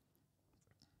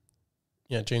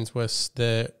 yeah, Jeans West,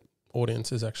 their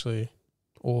audience is actually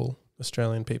all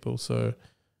Australian people, so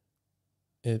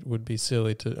it would be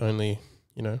silly to only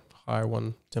hire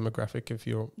one demographic if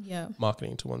you're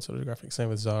marketing to one sort of graphic. Same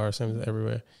with Zara, same with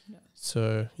everywhere. Yeah.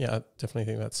 So yeah, I definitely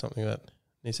think that's something that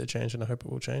needs to change, and I hope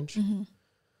it will change.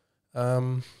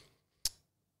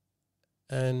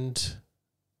 And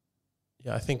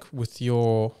yeah, I think with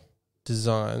your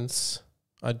designs,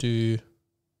 I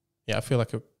feel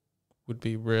like it would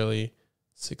be really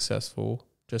successful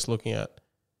just looking at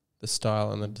the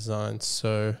style and the design.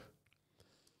 So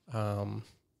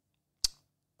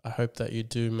I hope that you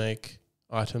do make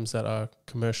items that are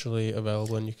commercially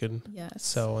available and you can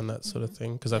sell and that sort of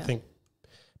thing, because I think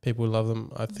people love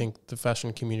them. I think the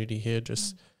fashion community here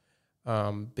just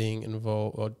being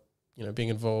involved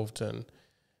and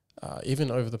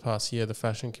even over the past year, the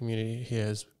fashion community here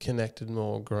has connected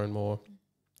more, grown more.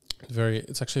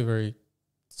 It's actually a very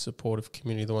supportive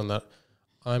community, the one that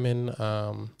I'm in.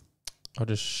 I'll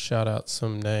just shout out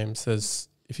some names.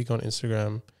 If you go on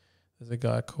Instagram, there's a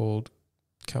guy called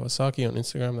Kawasaki on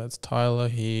Instagram. That's Tyler.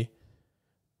 He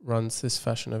runs this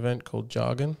fashion event called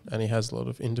Jargon, and he has a lot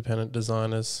of independent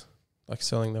designers like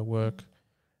selling their work.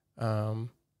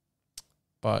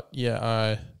 But yeah,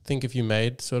 I think if you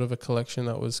made sort of a collection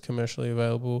that was commercially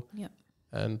available,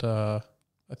 and I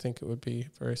think it would be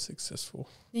very successful.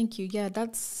 Thank you. Yeah,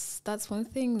 that's one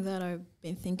thing that I've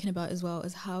been thinking about as well,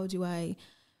 is how do I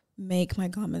make my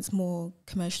garments more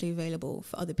commercially available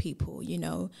for other people,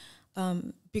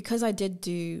 because I did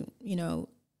do,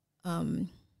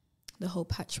 the whole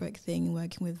patchwork thing,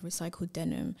 working with recycled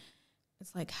denim.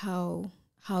 It's like, how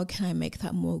can I make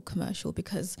that more commercial?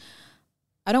 Because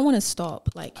I don't want to stop.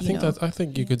 I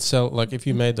think you could sell, like, if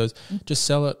you made those, just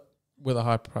sell it with a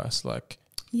high price. Like,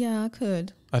 yeah, I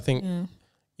could. I think,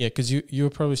 because you were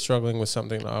probably struggling with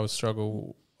something that I always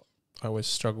struggle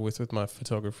with my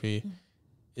photography,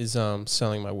 is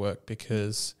selling my work,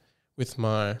 because with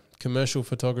my commercial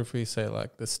photography, say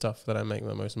like the stuff that I make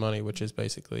the most money, which is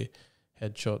basically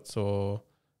headshots or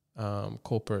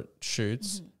corporate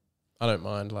shoots, I don't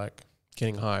mind like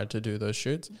getting hired to do those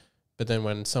shoots. But then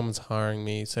when someone's hiring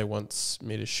me, say wants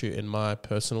me to shoot in my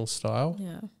personal style,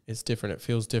 it's different. It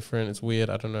feels different. It's weird.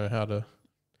 I don't know how to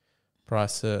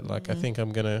price it. Like, I think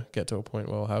I'm gonna get to a point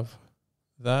where I'll have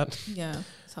that. Yeah,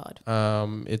 it's hard.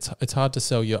 It's hard to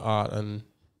sell your art and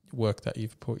work that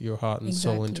you've put your heart and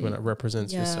soul into, and it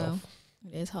represents yourself.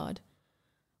 It is hard,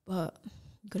 but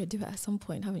you've got to do it at some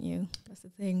point, haven't you? That's the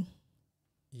thing.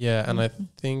 Yeah, and I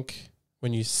think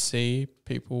when you see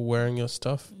people wearing your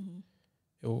stuff,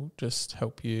 it will just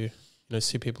help you,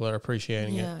 see people are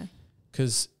appreciating it.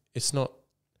 Because it's not,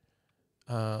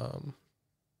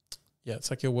 it's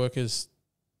like your work it's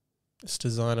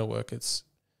designer work. It's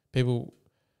people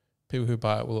who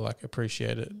buy it will like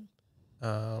appreciate it.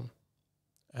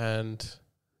 And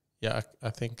yeah, I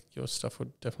think your stuff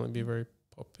would definitely be very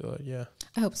popular. Yeah.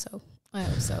 I hope so.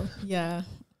 Yeah.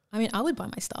 I mean, I would buy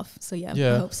my stuff. So yeah.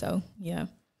 I hope so. Yeah.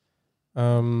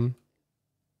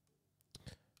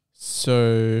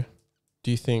 So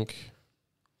do you think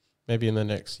maybe in the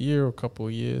next year or couple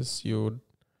of years you would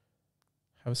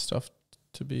have stuff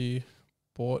to be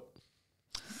bought?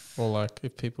 Or like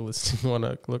if people listening want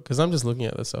to look, because I'm just looking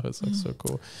at this stuff, it's like so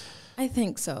cool. I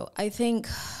think so. I think,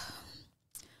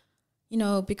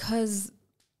 because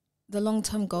the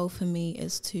long-term goal for me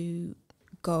is to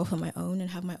go off on my own and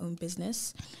have my own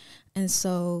business. And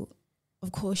so,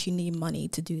 of course, you need money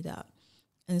to do that.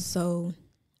 And so,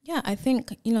 yeah, I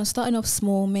think, starting off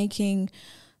small, making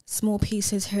small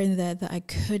pieces here and there that I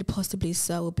could possibly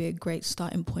sell would be a great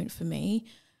starting point for me.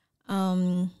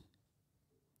 And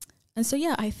so,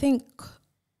 yeah, I think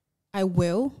I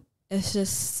will. I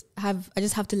just have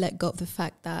to let go of the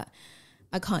fact that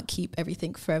I can't keep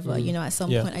everything forever. At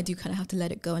some point I do kind of have to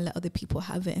let it go and let other people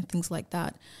have it and things like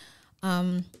that.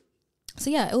 So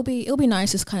yeah, it'll be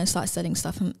nice to kind of start selling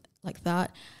stuff like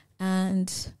that. And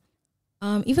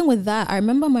even with that, I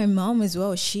remember my mom as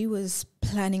well, she was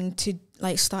planning to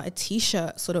like start a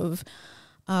t-shirt sort of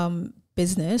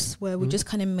business where we just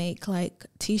kind of make like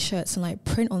t-shirts and like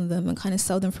print on them and kind of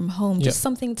sell them from home. Just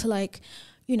something to like,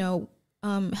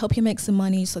 help you make some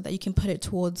money so that you can put it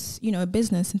towards, a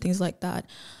business and things like that.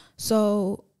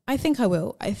 So I think I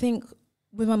will. I think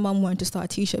with my mom wanting to start a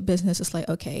t-shirt business, it's like,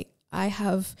 okay, I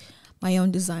have my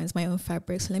own designs, my own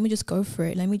fabrics. So let me just go for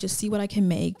it. Let me just see what I can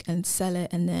make and sell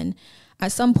it. And then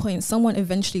at some point, someone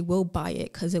eventually will buy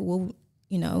it because it will,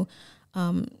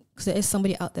 because there is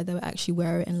somebody out there that will actually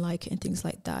wear it and like it and things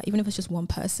like that, even if it's just one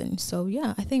person. So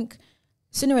yeah, I think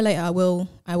sooner or later I will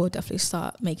definitely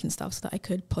start making stuff so that I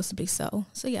could possibly sell.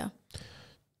 So yeah.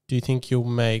 Do you think you'll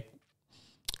make,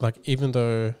 like, even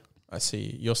though I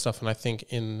see your stuff and I think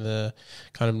in the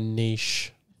kind of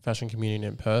niche fashion community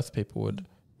in Perth, people would,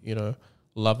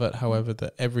 love it. However,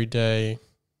 the everyday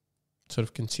sort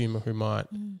of consumer who might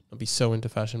not be so into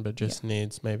fashion but just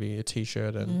needs maybe a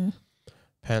t-shirt and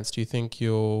pants, do you think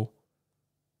you'll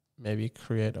maybe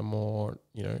create a more,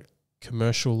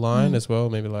 commercial line as well,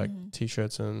 maybe like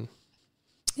t-shirts and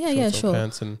sure.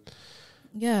 pants and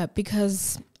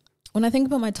because when I think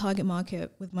about my target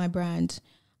market with my brand,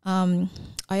 I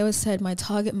always said my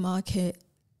target market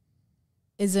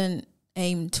isn't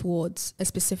aimed towards a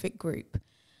specific group.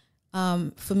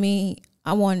 For me,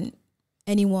 I want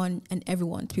anyone and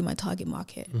everyone to be my target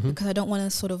market because I don't want to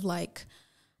sort of like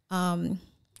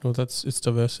it's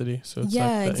diversity, so it's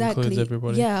exactly. includes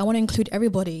everybody. I want to include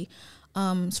everybody,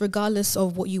 so regardless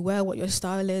of what you wear, what your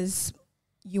style is,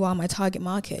 you are my target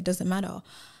market. It doesn't matter.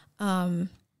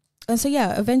 And so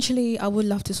eventually I would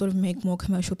love to sort of make more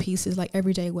commercial pieces like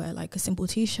everyday wear, like a simple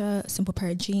t-shirt, a simple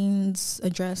pair of jeans, a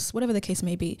dress, whatever the case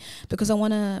may be, because I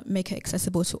want to make it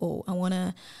accessible to all. I want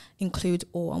to include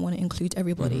all. I want to include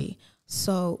everybody.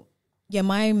 So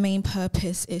my main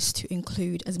purpose is to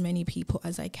include as many people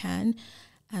as I can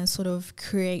and sort of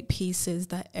create pieces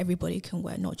that everybody can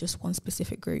wear, not just one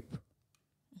specific group.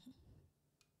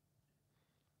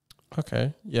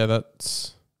 Okay. Yeah,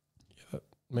 that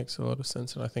makes a lot of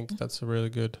sense, and I think that's a really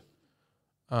good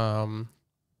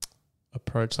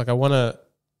approach. Like I wanted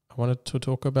to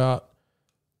talk about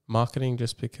marketing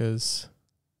just because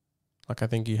like I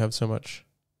think you have so much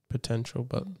potential,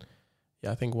 but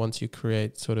I think once you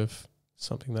create sort of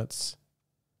something that's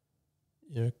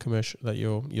commercial that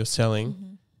you're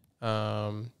selling, do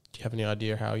you have any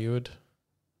idea how you would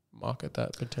market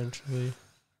that potentially?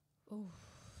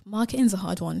 Marketing's a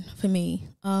hard one for me.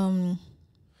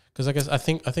 Because I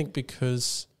think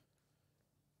because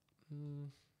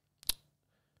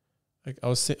like I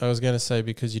was going to say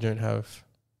because you don't have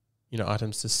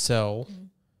items to sell,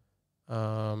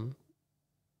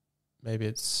 maybe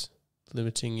it's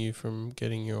limiting you from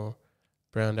getting your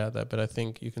brand out there. But I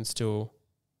think you can still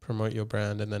promote your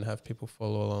brand and then have people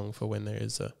follow along for when there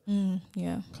is a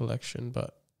collection.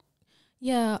 But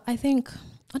I think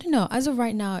I don't know. As of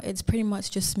right now, it's pretty much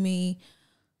just me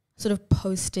sort of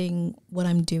posting what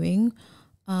I'm doing.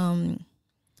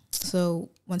 So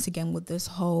once again, with this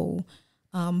whole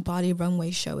Bali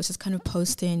runway show, it's just kind of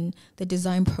posting the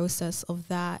design process of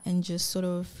that and just sort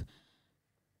of,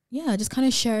 just kind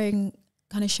of sharing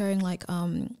like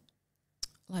from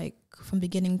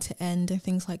beginning to end and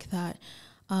things like that.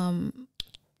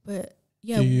 But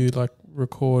do you like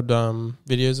record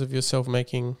videos of yourself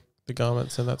making the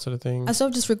garments and that sort of thing? I sort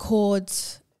of just record.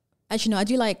 Actually, no, I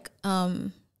do like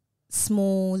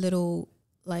small little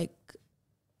like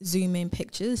zoom in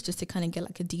pictures just to kind of get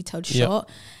like a detailed shot.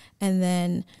 And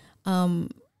then so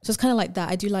it's kind of like that.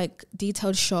 I do like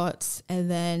detailed shots,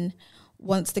 and then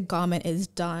once the garment is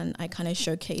done, I kind of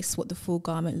showcase what the full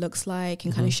garment looks like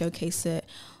and kind of showcase it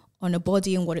on a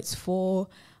body and what it's for.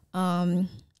 But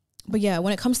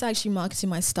when it comes to actually marketing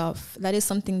my stuff, that is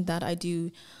something that I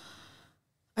do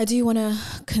want to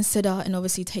consider and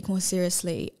obviously take more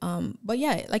seriously. But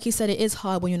like you said, it is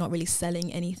hard when you're not really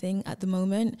selling anything at the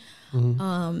moment.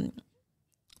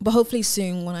 But hopefully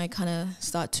soon when I kind of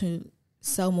start to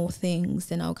sell more things,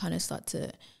 then I'll kind of start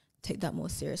to take that more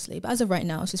seriously. But as of right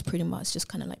now, it's just pretty much just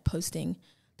kind of like posting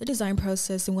the design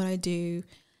process and what I do,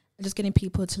 and just getting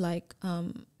people to like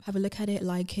have a look at it,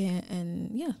 like it,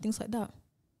 and things like that.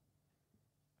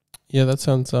 Yeah, that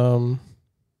sounds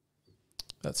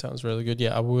really good.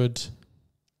 Yeah, I would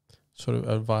sort of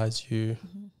advise you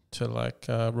to like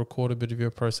record a bit of your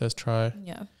process, try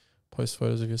post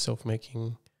photos of yourself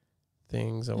making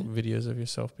things or videos of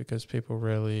yourself, because people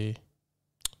they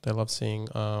love seeing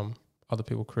other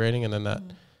people creating, and then that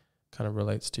kind of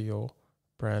relates to your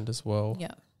brand as well.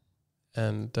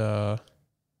 And then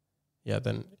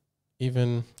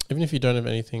even if you don't have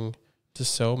anything to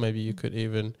sell, maybe you could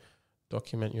even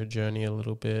document your journey a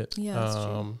little bit. That's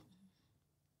true.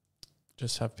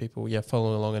 Just have people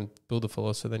following along and build a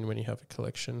follow, so then when you have a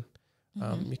collection,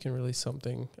 you can release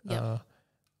something.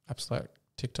 Apps like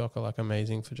TikTok are like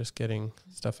amazing for just getting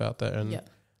stuff out there, and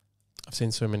I've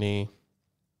seen so many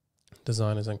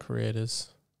designers and creators,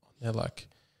 they're like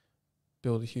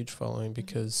build a huge following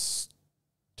because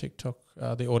TikTok,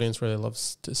 the audience really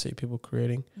loves to see people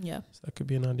creating. So that could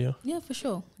be an idea. Yeah, for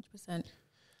sure. 100%.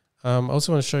 I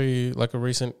also want to show you like a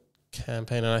recent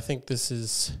campaign, and I think this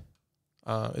is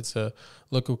it's a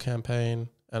local campaign,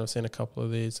 and I've seen a couple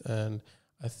of these, and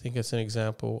I think it's an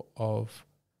example of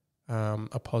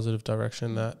a positive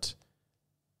direction that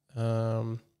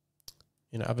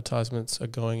advertisements are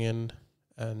going in,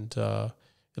 and it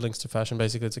links to fashion.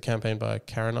 Basically, it's a campaign by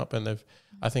Karen Up, and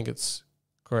I think it's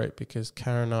great because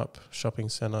Karen Up Shopping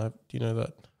Centre, do you know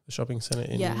that the the shopping centre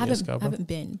in Yeah, I Escarborough. haven't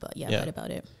been, but yeah, Yeah. I heard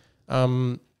about it.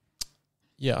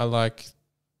 Yeah, I like,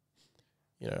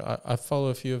 I follow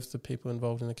a few of the people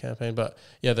involved in the campaign, but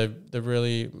yeah, they've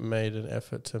really made an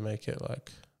effort to make it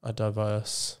like a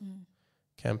diverse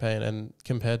campaign. And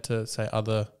compared to, say,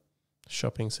 other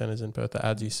shopping centres in Perth, the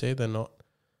ads you see, they're not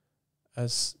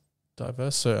as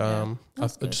diverse. So I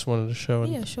just wanted to show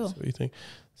and see what you think.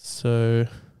 So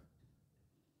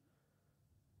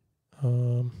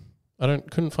I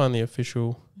couldn't find the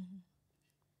official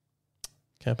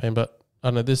campaign, but I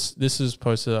don't know, this is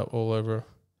posted up all over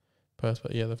Perth,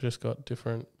 but yeah, they've just got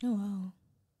different. Oh wow!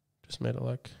 Just made it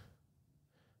like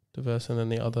diverse, and then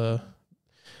the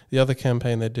other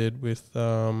campaign they did with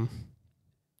someone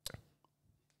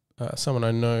I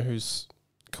know who's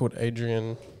called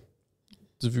Adrian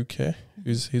Zvuke,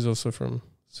 he's also from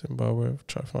Zimbabwe. I'll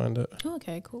try to find it. Oh,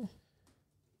 okay, cool.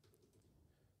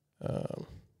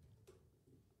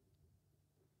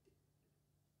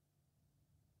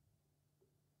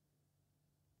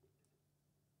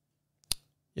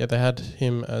 Yeah, they had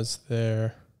him as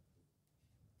their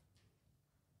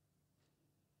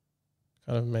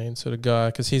kind of main sort of guy,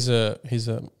 because he's a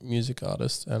music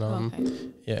artist,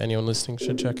 and yeah, anyone listening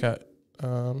should check out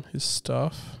his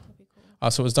stuff. Cool.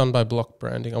 So it was done by Block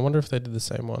Branding. I wonder if they did the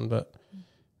same one, but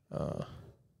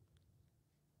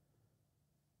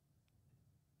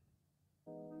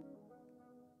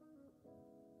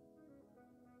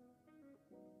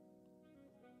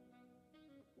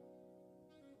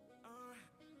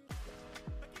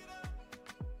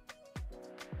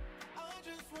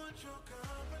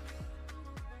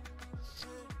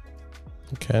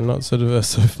okay, not so diverse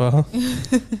so far.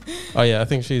 Oh yeah, I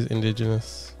think she's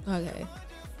Indigenous. Okay.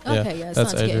 Yeah, Okay, yeah, it's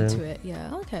that's starting to get Adrian. into it.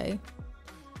 Yeah, okay.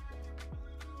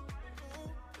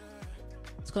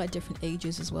 It's got like different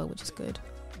ages as well, which is good.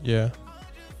 Yeah.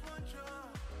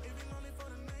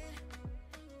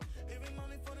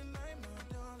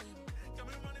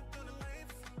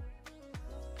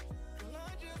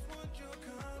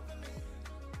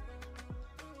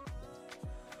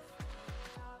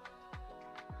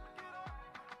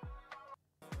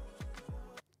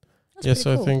 That's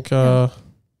So cool. I think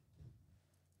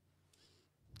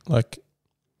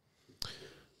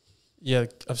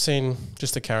I've seen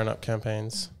just the Karen Up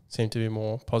campaigns seem to be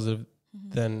more positive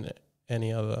than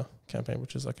any other campaign,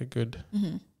 which is like a good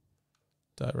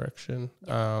direction.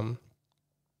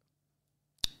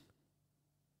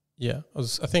 Yeah. I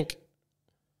think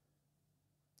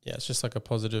it's just like a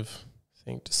positive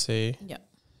thing to see. Yeah.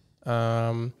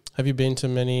 Have you been to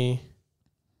many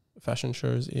fashion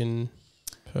shows in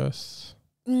Perth?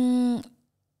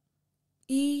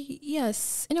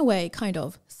 Yes, in a way, kind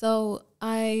of. So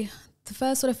the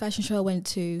first sort of fashion show I went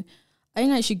to, I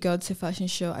didn't actually go to a fashion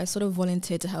show. I sort of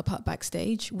volunteered to help out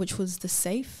backstage, which was the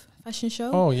Safe fashion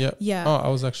show. Oh, yeah. Yeah. Oh, I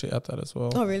was actually at that as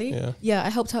well. Oh, really? Yeah. Yeah, I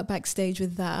helped out backstage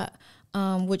with that,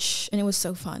 and it was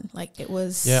so fun. Like, it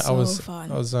was fun.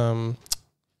 I was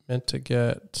meant to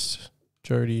get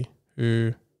Jody,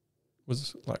 who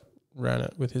was like ran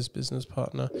it with his business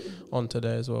partner, on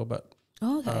today as well, but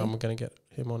okay. we're going to get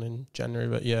him on in January,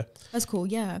 but yeah. That's cool,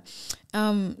 yeah.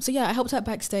 So yeah, I helped out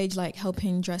backstage, like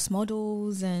helping dress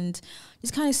models and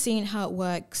just kind of seeing how it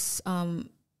works.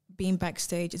 Being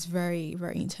backstage is very,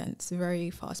 very intense, very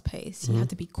fast paced. You have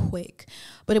to be quick,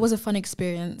 but it was a fun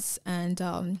experience, and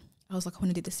I was like, I want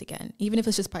to do this again. Even if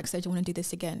it's just backstage, I want to do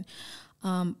this again.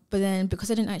 But then because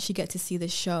I didn't actually get to see the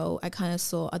show, I kind of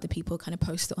saw other people kind of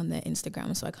post it on their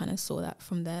Instagram, so I kind of saw that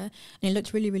from there, and it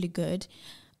looked really, really good.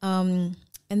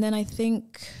 And then I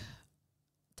think,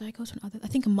 did I go to another? I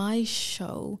think my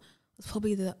show was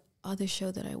probably the other show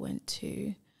that I went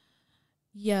to.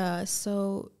 Yeah,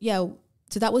 so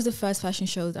that was the first fashion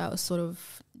show that I was sort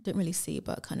of, didn't really see,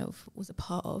 but kind of was a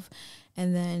part of.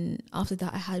 And then after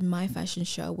that, I had my fashion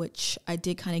show, which I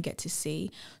did kind of get to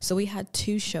see. So we had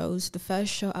two shows. The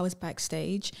first show, I was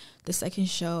backstage. The second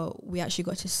show, we actually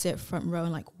got to sit front row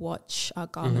and like watch our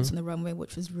garments on the runway,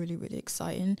 which was really, really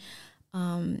exciting.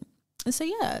 And so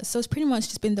it's pretty much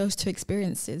just been those two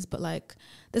experiences, but like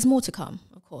there's more to come,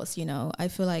 of course. I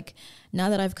feel like now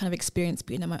that I've kind of experienced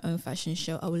being at my own fashion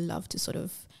show, I would love to sort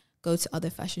of go to other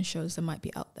fashion shows that might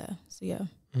be out there. So yeah.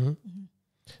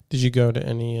 Did you go to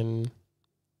any in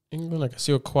England? Like, I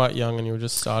see you were quite young and you were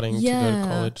just starting to go to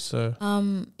college. So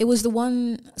it was the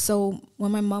one. So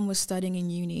when my mum was studying in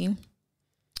uni,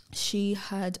 she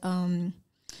had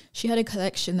a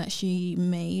collection that she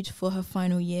made for her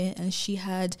final year, and she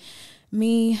had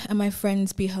me and my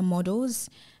friends be her models,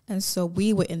 and so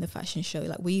we were in the fashion show.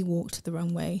 Like, we walked the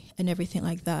runway and everything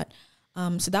like that.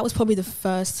 So that was probably the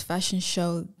first fashion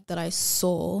show that I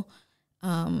saw.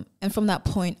 And from that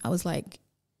point, I was like,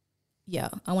 yeah,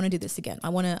 I want to do this again. I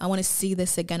want to see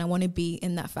this again. I want to be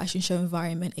in that fashion show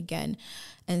environment again.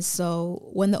 And so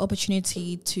when the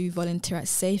opportunity to volunteer at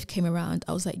SAFE came around,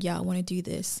 I was like, yeah, I want to do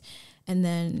this. And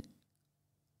then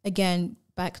again,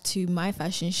 back to my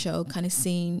fashion show, kind of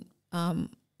seeing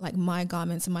like my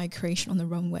garments and my creation on the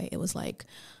runway. It was like,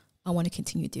 I want to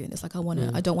continue doing this. Like I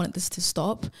don't want this to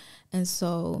stop. And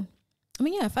so, I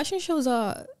mean, yeah, fashion shows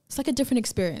it's like a different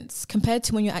experience compared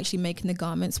to when you're actually making the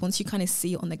garments. Once you kind of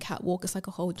see it on the catwalk, it's like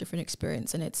a whole different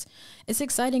experience, and it's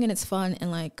exciting and it's fun,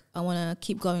 and like I want to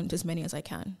keep going to as many as I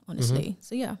can, honestly.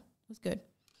 So yeah, it was good.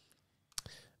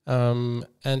 And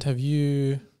have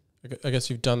you, I guess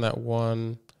you've done that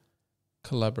one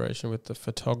collaboration with the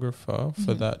photographer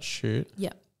for that shoot.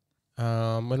 Yeah.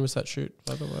 When was that shoot,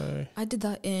 by the way? I did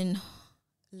that in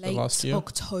late last year?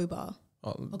 October.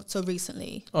 So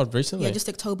recently. Oh, recently? Yeah, just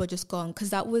October, just gone.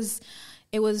 Because it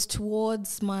was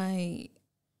towards is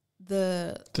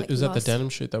that the denim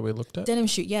shoot that we looked at? Denim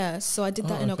shoot, yeah. So I did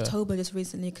that in October just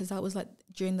recently, because that was like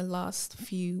during the last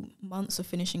few months of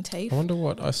finishing TAFE. I wonder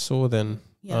what I saw then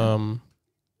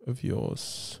of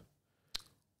yours.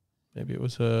 Maybe it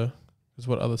was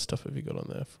what other stuff have you got on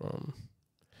there from?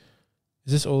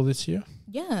 Is this all this year?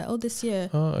 Yeah, all this year.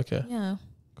 Oh, okay. Yeah.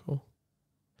 Cool.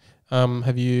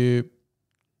 Have you,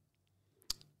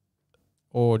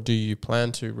 or do you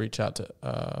plan to reach out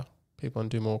to people and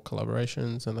do more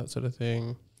collaborations and that sort of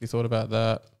thing? You thought about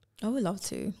that? I would love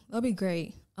to. That'd be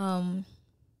great. I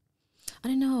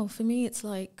don't know. For me, it's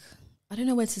like, I don't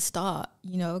know where to start,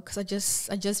 because I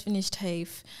just finished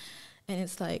TAFE, and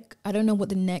it's like, I don't know what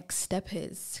the next step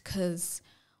is, because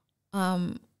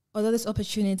although this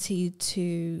opportunity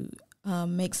to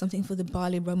make something for the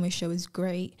Bali runway show is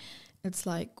great, it's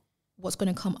like, what's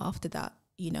going to come after that?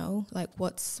 Like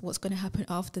what's going to happen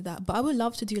after that? But I would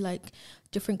love to do like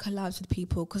different collabs with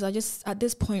people, because at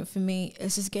this point for me,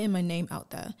 it's just getting my name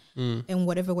out there in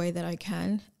whatever way that I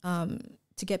can,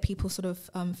 to get people sort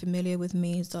of familiar with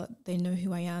me, so that they know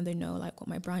who I am, they know like what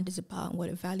my brand is about and what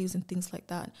it values and things like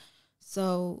that.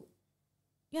 So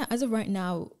yeah, as of right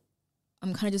now,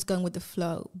 I'm kind of just going with the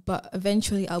flow, but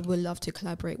eventually I would love to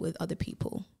collaborate with other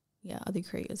people. Yeah, other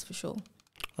creators for sure.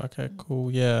 Okay,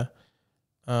 cool. Yeah.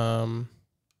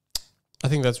 I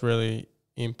think that's really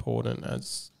important,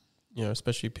 as,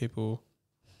 especially people,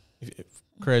 if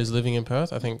creators living in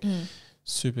Perth, I think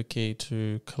super key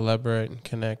to collaborate and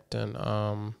connect. And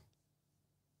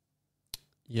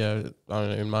yeah, I don't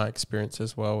know, in my experience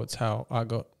as well, it's how I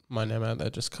got my name out there,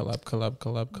 just collab.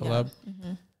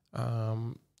 Yeah.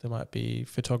 There might be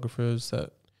photographers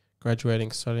that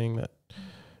graduating, studying, that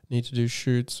need to do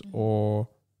shoots, or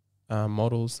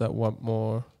models that want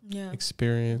more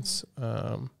experience,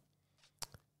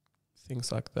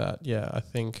 things like that. Yeah, I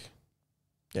think,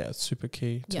 it's super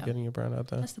key to getting your brand out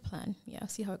there. That's the plan. Yeah,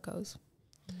 see how it goes.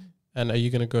 And are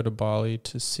you going to go to Bali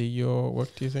to see your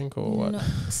work, do you think, or what? No.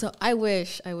 So I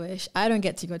wish. I don't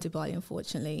get to go to Bali,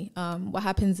 unfortunately. What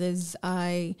happens is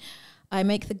I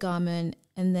make the garment,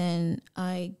 and then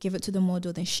I give it to the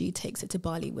model, then she takes it to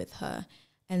Bali with her.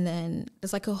 And then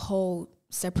there's like a whole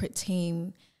separate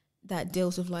team that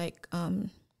deals with like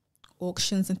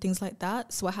auctions and things like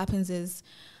that. So what happens is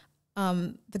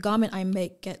the garment I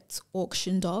make gets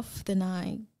auctioned off, then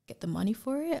I get the money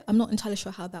for it. I'm not entirely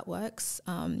sure how that works.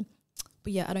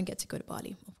 But yeah, I don't get to go to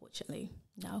Bali, unfortunately.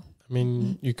 No. I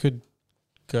mean, you could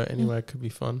go anywhere. It could be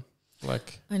fun.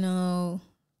 Like, I know,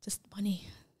 just money.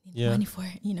 Money for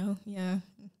it, Yeah.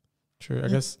 True, I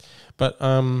guess. But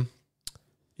it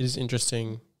is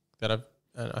interesting that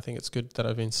and I think it's good that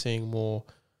I've been seeing more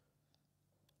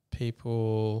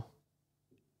people,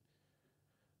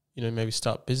 maybe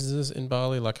start businesses in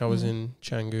Bali. Like I was in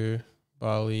Canggu,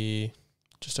 Bali,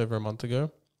 just over a month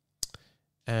ago.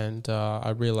 And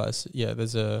I realized,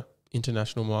 there's a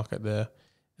international market there.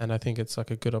 And I think it's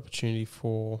like a good opportunity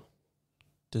for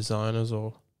designers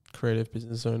or creative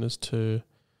business owners to,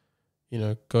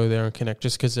 go there and connect,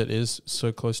 just because it is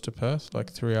so close to Perth,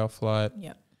 like 3-hour flight.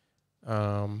 Yeah.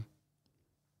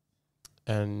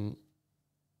 And,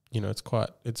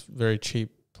 it's very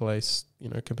cheap place,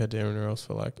 compared to everywhere else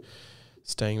for like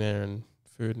staying there and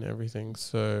food and everything.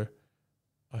 So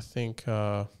I think,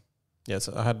 so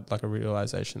I had like a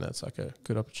realization that's like a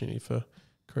good opportunity for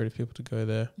creative people to go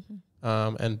there.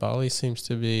 And Bali seems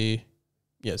to be,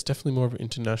 it's definitely more of an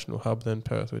international hub than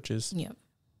Perth, which is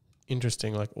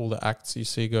interesting. Like all the acts you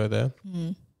see go there.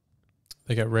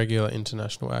 They get regular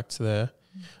international acts there.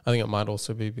 I think it might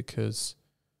also be because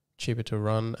cheaper to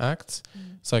run acts.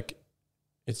 It's like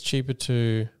it's cheaper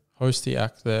to host the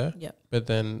act there, but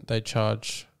then they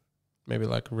charge maybe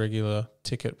like regular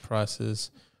ticket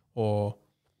prices, or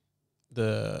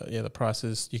the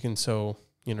prices, you can sell,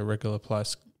 regular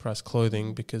price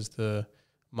clothing because the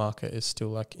market is still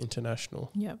like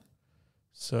international. Yep.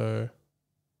 So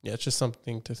yeah, it's just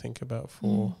something to think about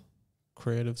for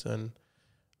creatives, and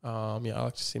I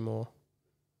like to see more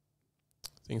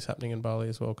things happening in Bali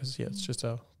as well, because it's just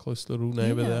our close little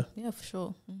neighbor there. Yeah, for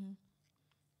sure.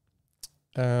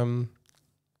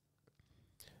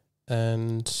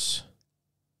 And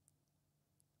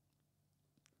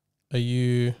do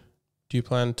you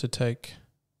plan to take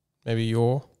maybe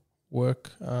your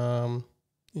work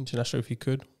international if you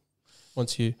could,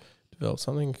 once you develop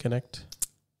something, connect?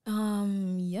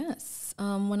 Yes.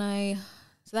 So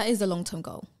that is the long-term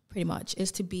goal, pretty much,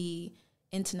 is to be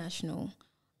international.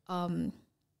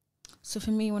 So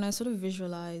for me, when I sort of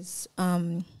visualize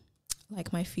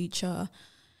like my future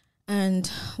and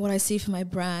what I see for my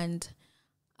brand,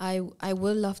 I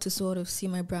would love to sort of see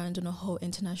my brand on a whole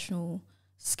international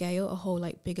scale, a whole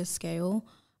like bigger scale.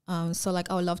 So like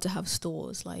I would love to have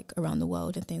stores like around the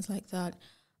world and things like that.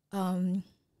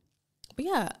 But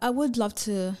yeah, I would love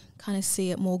to kind of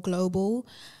see it more global.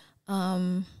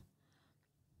 That's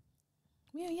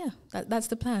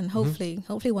the plan.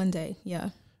 Hopefully one day. Yeah.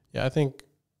 Yeah, I think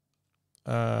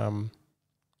a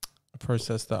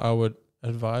process that I would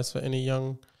advise for any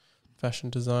young fashion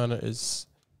designer is,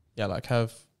 like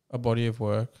have a body of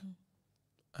work,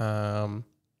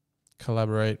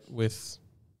 collaborate with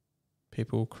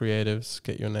people, creatives,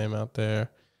 get your name out there,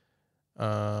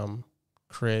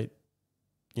 create,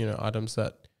 items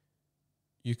that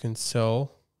you can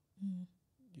sell.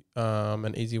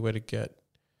 An easy way to get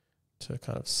to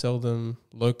kind of sell them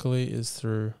locally is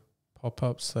through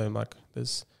pop-ups. So like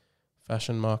there's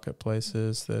fashion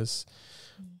marketplaces, there's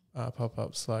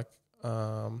pop-ups like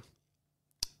I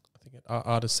think at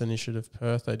Artists Initiative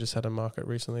Perth, they just had a market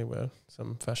recently where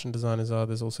some fashion designers are.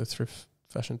 There's also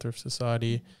Fashion Thrift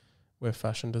Society, where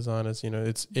fashion designers,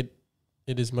 it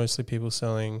is mostly people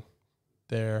selling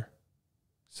their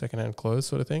secondhand clothes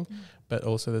sort of thing, but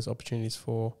also there's opportunities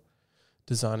for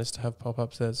designers to have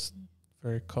pop-ups that's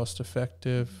very cost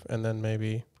effective, and then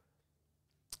maybe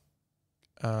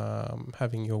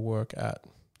having your work at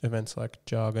events like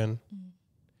Jargon,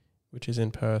 which is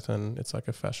in Perth, and it's like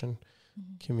a fashion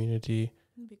community.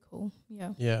 That'd be cool.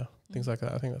 Yeah. Yeah, things like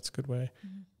that. I think that's a good way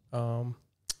of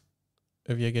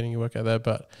getting your work out there.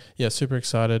 But yeah, super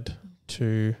excited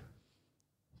to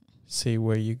see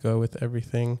where you go with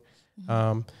everything.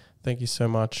 Thank you so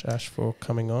much, Ash, for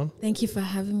coming on. Thank you for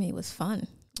having me. It was fun.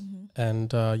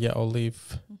 And I'll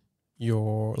leave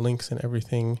your links and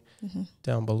everything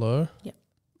down below. Yep.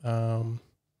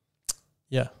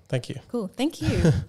 Thank you. Cool. Thank you.